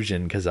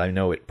illusion because I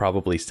know it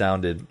probably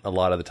sounded a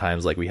lot of the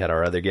times like we had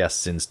our other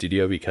guests in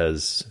studio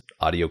because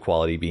audio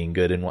quality being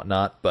good and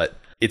whatnot, but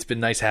it's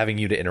been nice having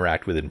you to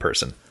interact with in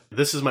person.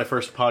 This is my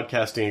first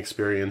podcasting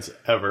experience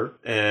ever,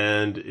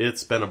 and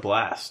it's been a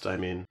blast.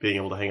 Being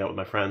able to hang out with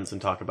my friends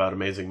and talk about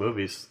amazing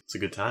movies, it's a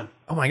good time.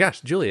 Oh my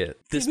gosh, Julia,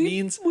 this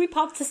means we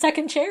popped the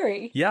second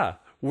cherry. Yeah,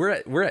 we're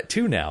at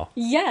 2 now.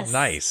 Yes.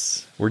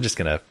 Nice. We're just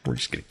gonna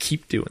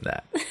keep doing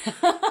that.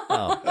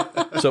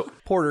 So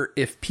Porter,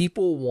 if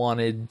people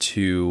wanted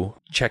to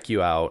check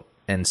you out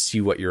and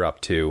see what you're up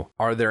to,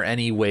 are there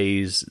any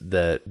ways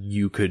that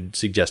you could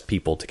suggest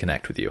people to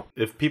connect with you?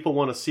 If people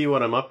want to see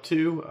what I'm up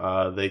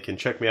to, they can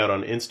check me out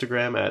on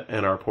Instagram at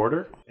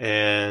NRPorter.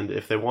 And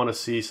if they want to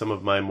see some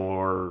of my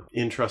more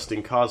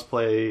interesting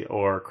cosplay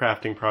or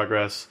crafting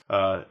progress,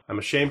 I'm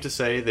ashamed to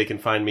say they can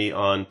find me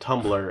on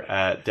Tumblr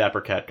at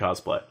Dappercat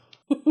Cosplay.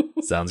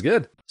 Sounds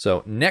good.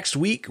 So next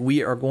week,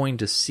 we are going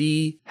to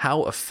see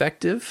how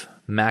effective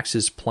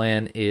Max's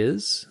plan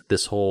is.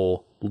 This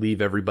whole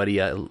leave everybody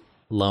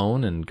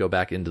alone and go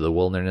back into the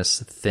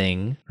wilderness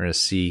thing. We're going to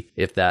see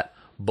if that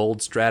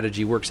bold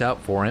strategy works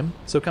out for him.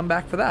 So come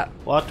back for that.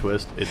 Plot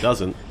twist, it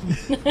doesn't.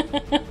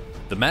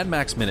 The Mad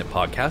Max Minute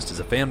podcast is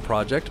a fan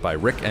project by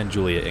Rick and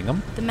Julia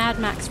Ingham. The Mad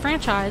Max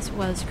franchise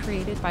was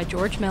created by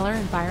George Miller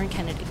and Byron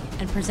Kennedy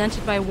and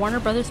presented by Warner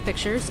Brothers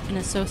Pictures in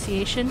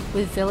association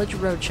with Village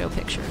Roadshow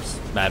Pictures.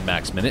 Mad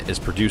Max Minute is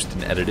produced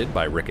and edited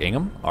by Rick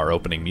Ingham. Our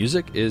opening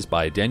music is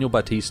by Daniel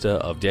Batista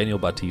of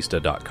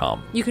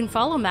danielbatista.com. You can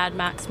follow Mad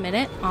Max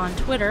Minute on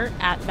Twitter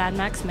at Mad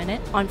Max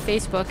Minute, on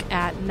Facebook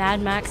at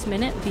Mad Max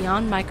Minute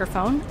Beyond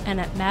Microphone, and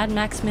at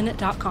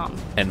madmaxminute.com.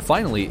 And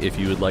finally, if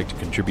you would like to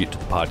contribute to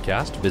the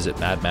podcast, visit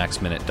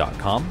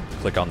madmaxminute.com,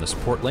 click on the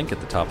support link at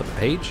the top of the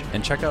page,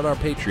 and check out our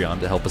Patreon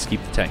to help us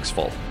keep the tanks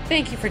full.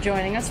 Thank you for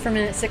joining us for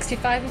Minute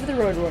 65 of The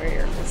Road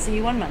Warrior. We'll see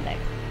you on Monday.